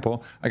 For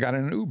example, I got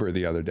in an Uber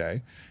the other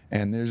day,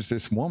 and there's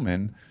this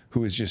woman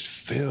who is just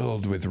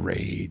filled with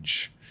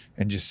rage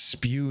and just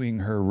spewing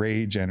her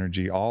rage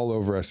energy all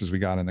over us as we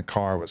got in the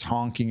car, was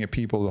honking at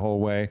people the whole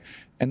way.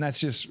 And that's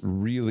just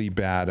really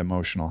bad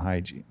emotional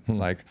hygiene.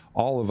 Like,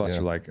 all of us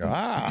are like,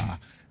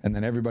 and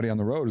then everybody on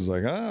the road is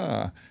like,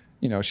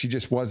 she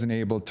just wasn't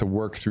able to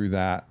work through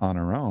that on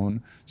her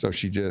own. So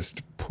she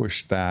just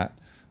pushed that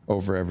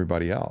over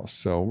everybody else.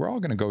 So we're all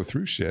going to go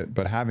through shit,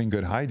 but having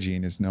good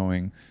hygiene is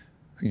knowing,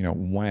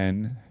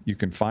 when you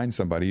can find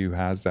somebody who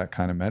has that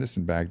kind of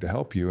medicine bag to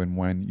help you, and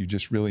when you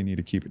just really need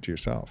to keep it to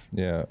yourself.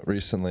 Yeah.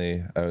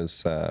 Recently I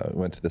was,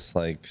 went to this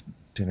like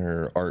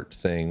dinner art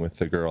thing with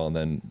the girl, and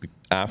then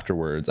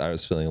afterwards I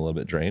was feeling a little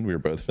bit drained. We were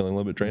both feeling a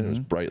little bit drained. There was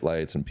bright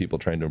lights and people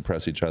trying to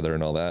impress each other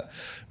and all that.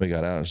 We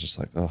got out, I was just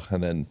like, oh,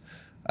 and then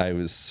we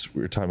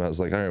were talking about, I was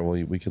like, all right,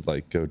 well, we could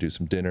like go do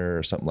some dinner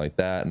or something like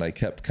that. And I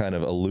kept kind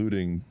of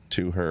alluding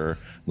to her,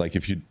 like,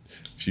 if you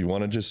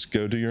want to just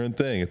go do your own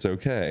thing, it's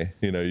okay.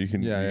 You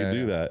can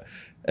do that.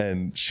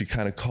 And she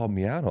kind of called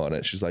me out on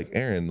it. She's like,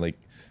 Aaron, like,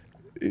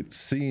 it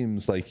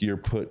seems like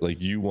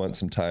you want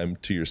some time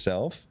to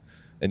yourself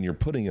and you're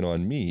putting it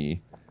on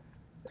me,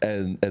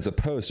 and as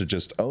opposed to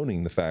just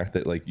owning the fact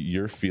that like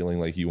you're feeling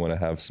like you want to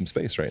have some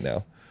space right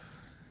now.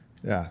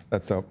 Yeah,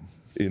 that's dope.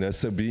 You know,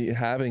 so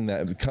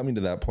coming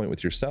to that point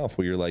with yourself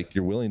where you're like,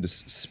 you're willing to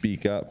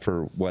speak up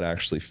for what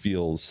actually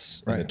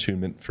feels an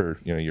attunement for,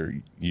 you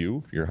know,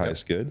 your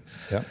highest good.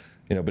 Yep.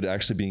 You know, but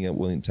actually being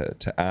willing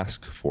to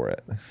ask for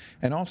it.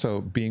 And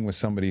also being with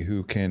somebody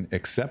who can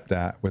accept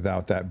that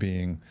without that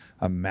being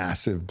a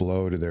massive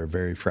blow to their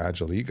very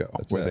fragile ego,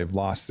 where they've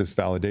lost this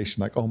validation,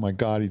 like, oh my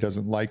God, he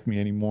doesn't like me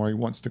anymore. He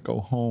wants to go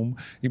home.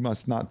 He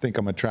must not think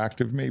I'm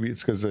attractive. Maybe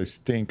it's because I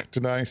stink.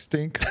 Did I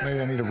stink?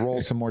 Maybe I need to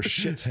roll some more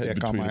shit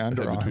stick on my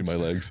underarms. Between my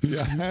legs.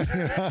 Yeah.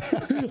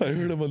 I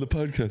heard him on the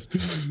podcast.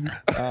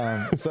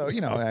 So,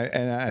 you know,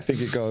 and I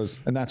think it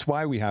goes, and that's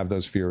why we have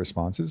those fear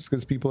responses,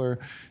 because people are,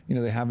 you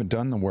know, they haven't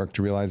done the work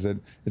to realize that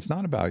it's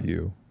not about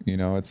you. You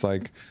know, it's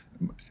like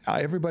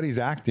everybody's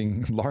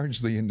acting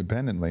largely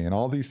independently, and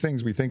all these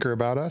things we think are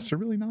about us are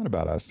really not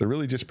about us. They're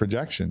really just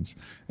projections,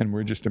 and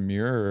we're just a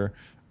mirror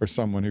or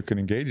someone who can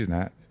engage in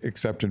that,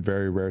 except in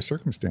very rare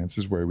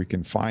circumstances where we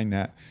can find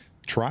that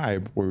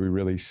tribe where we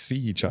really see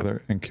each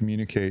other and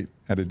communicate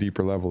at a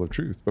deeper level of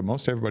truth. But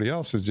most everybody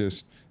else is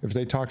just, if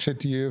they talk shit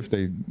to you, if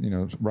they, you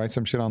know, write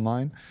some shit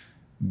online,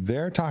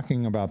 they're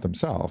talking about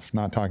themselves,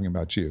 not talking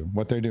about you.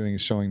 What they're doing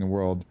is showing the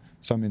world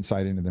some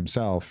insight into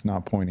themselves,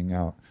 not pointing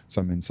out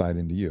some insight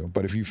into you.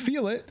 But if you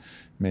feel it,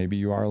 maybe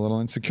you are a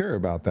little insecure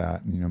about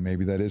that. You know,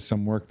 maybe that is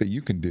some work that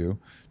you can do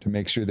to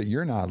make sure that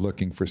you're not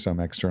looking for some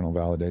external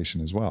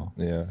validation as well.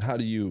 Yeah. How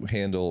do you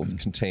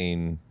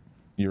contain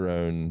your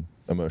own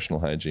emotional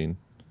hygiene?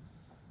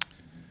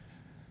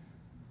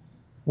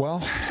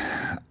 Well,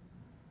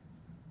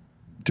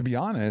 to be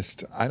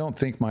honest, I don't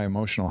think my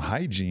emotional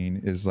hygiene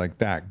is like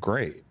that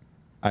great.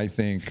 I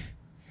think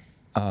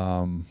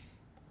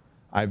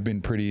I've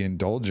been pretty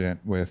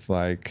indulgent with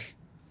like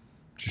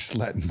just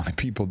letting my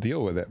people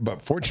deal with it.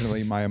 But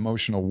fortunately, my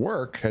emotional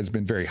work has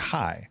been very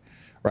high,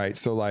 right?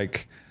 So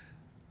like,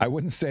 I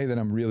wouldn't say that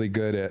I'm really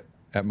good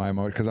at my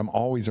emotion, because I'm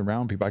always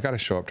around people. I got to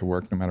show up to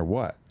work no matter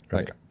what.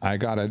 Right. Like I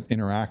got to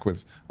interact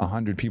with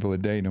 100 people a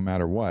day no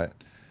matter what.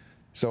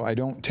 So I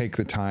don't take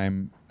the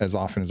time as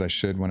often as I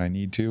should when I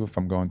need to, if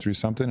I'm going through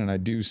something, and I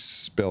do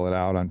spill it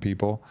out on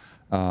people.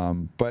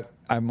 But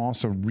I'm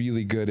also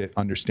really good at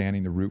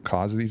understanding the root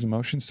cause of these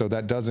emotions. So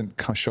that doesn't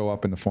show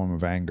up in the form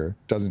of anger,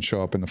 doesn't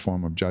show up in the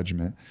form of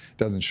judgment,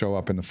 doesn't show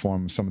up in the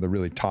form of some of the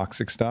really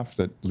toxic stuff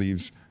that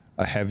leaves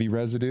a heavy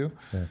residue.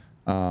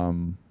 Yeah.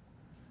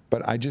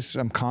 But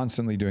I'm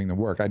constantly doing the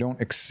work. I don't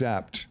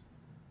accept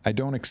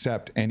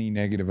any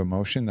negative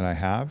emotion that I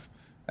have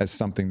as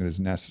something that is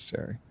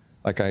necessary.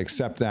 Like I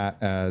accept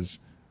that as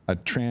a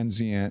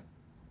transient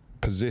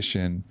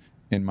position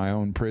in my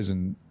own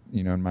prison,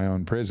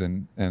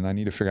 and I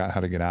need to figure out how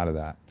to get out of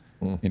that.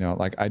 You know,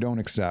 like I don't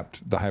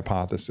accept the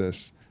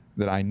hypothesis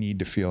that I need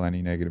to feel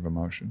any negative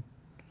emotion.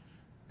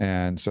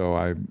 And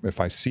so if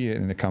I see it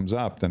and it comes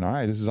up, then all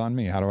right, this is on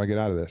me. How do I get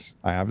out of this?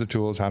 I have the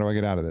tools. How do I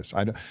get out of this?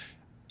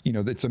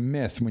 It's a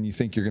myth when you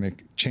think you're going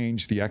to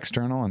change the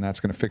external and that's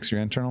going to fix your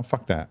internal.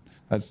 Fuck that.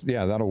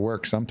 That'll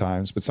work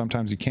sometimes, but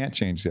sometimes you can't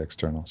change the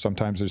external.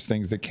 Sometimes there's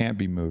things that can't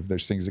be moved.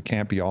 There's things that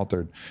can't be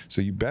altered.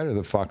 So you better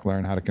the fuck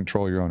learn how to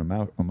control your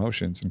own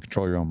emotions and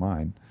control your own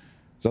mind.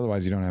 Because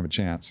otherwise you don't have a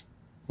chance.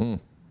 The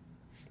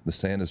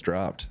sand has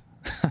dropped.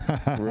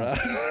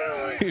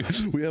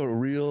 We have a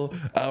real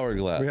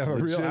hourglass. We have a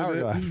real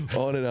hourglass.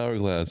 On an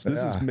hourglass.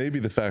 This is maybe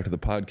the fact of the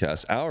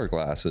podcast.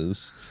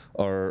 Hourglasses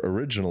are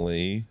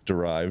originally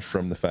derived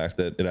from the fact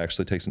that it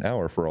actually takes an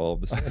hour for all of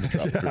the sand to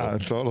drop through. Yeah,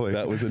 totally.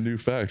 That was a new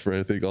fact for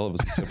I think all of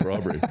us except for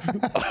Aubrey.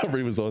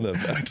 Aubrey was on that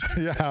fact.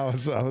 Yeah,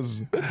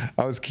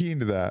 I was keen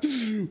to that.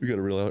 We got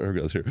a real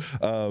hourglass here.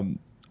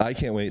 I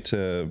can't wait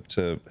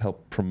to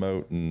help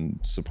promote and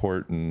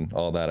support and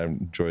all that. I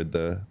enjoyed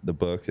the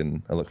book,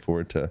 and I look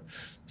forward to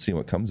seeing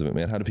what comes of it,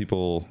 man. How do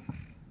people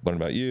learn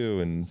about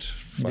you and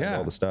find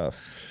all the stuff?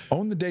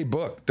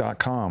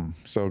 OwnTheDayBook.com.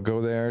 So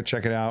go there,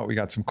 check it out. We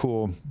got some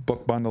cool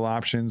book bundle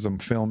options. I'm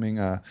filming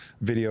a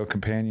video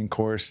companion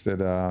course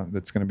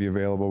that's going to be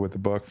available with the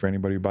book for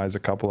anybody who buys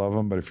a couple of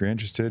them. But if you're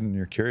interested and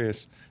you're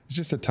curious, there's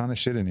just a ton of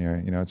shit in here.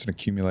 You know, it's an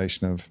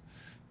accumulation of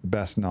the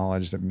best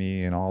knowledge that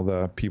me and all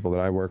the people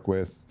that I work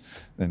with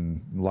and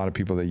a lot of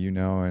people that you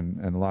know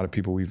and a lot of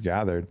people we've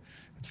gathered.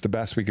 It's the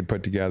best we could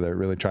put together. It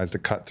really tries to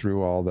cut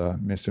through all the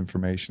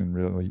misinformation and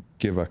really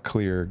give a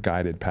clear,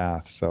 guided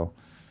path. So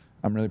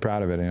I'm really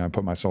proud of it. And I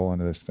put my soul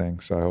into this thing.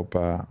 So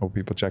I hope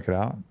people check it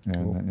out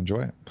and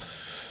enjoy it.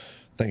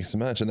 Thank you so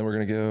much. And then we're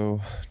going to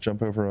go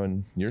jump over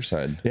on your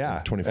side.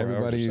 Yeah. 24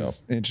 everybody's hours or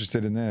so.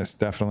 interested in this.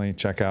 Definitely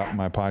check out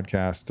my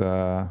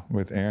podcast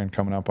with Aaron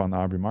coming up on the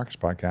Aubrey Marcus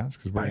podcast,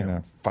 because we're going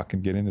to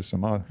fucking get into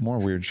some more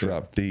weird shit.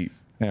 Drop deep.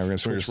 Yeah, we're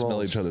going to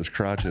smell each other's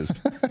crotches.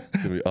 It's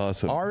going to be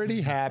awesome. Already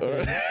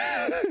happened.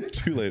 Right.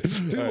 Too late.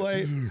 Too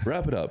late.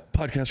 Wrap it up.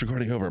 Podcast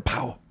recording over.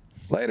 Pow.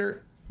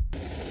 Later.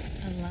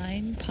 Align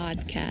Align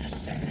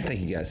Podcast. Thank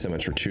you guys so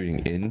much for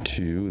tuning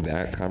into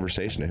that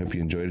conversation. I hope you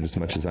enjoyed it as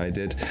much as I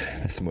did.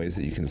 There's some ways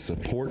that you can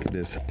support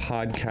this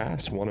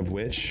podcast, one of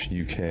which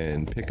you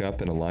can pick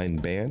up an Align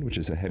band, which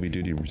is a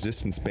heavy-duty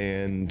resistance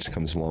band. It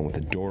comes along with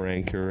a door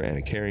anchor and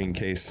a carrying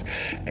case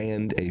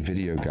and a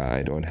video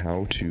guide on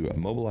how to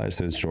mobilize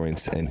those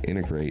joints and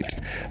integrate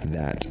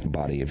that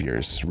body of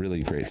yours.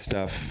 Really great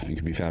stuff. You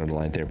can be found at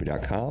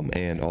aligntherapy.com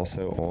and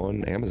also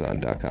on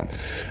amazon.com.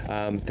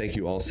 Thank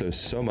you also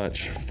so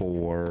much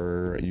for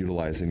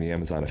utilizing the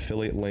Amazon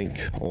affiliate link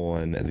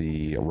on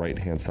the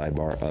right-hand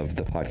sidebar of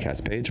the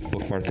podcast page.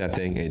 Bookmark that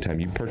thing.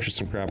 Anytime you purchase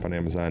some crap on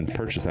Amazon,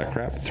 purchase that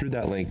crap through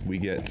that link. We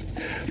get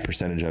a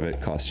percentage of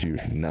it. Costs you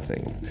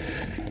nothing.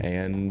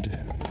 And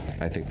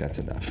I think that's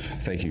enough.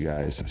 Thank you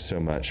guys so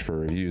much for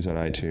reviews on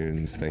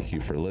iTunes. Thank you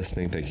for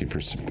listening. Thank you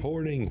for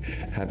supporting.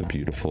 Have a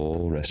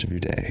beautiful rest of your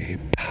day.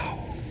 Pow.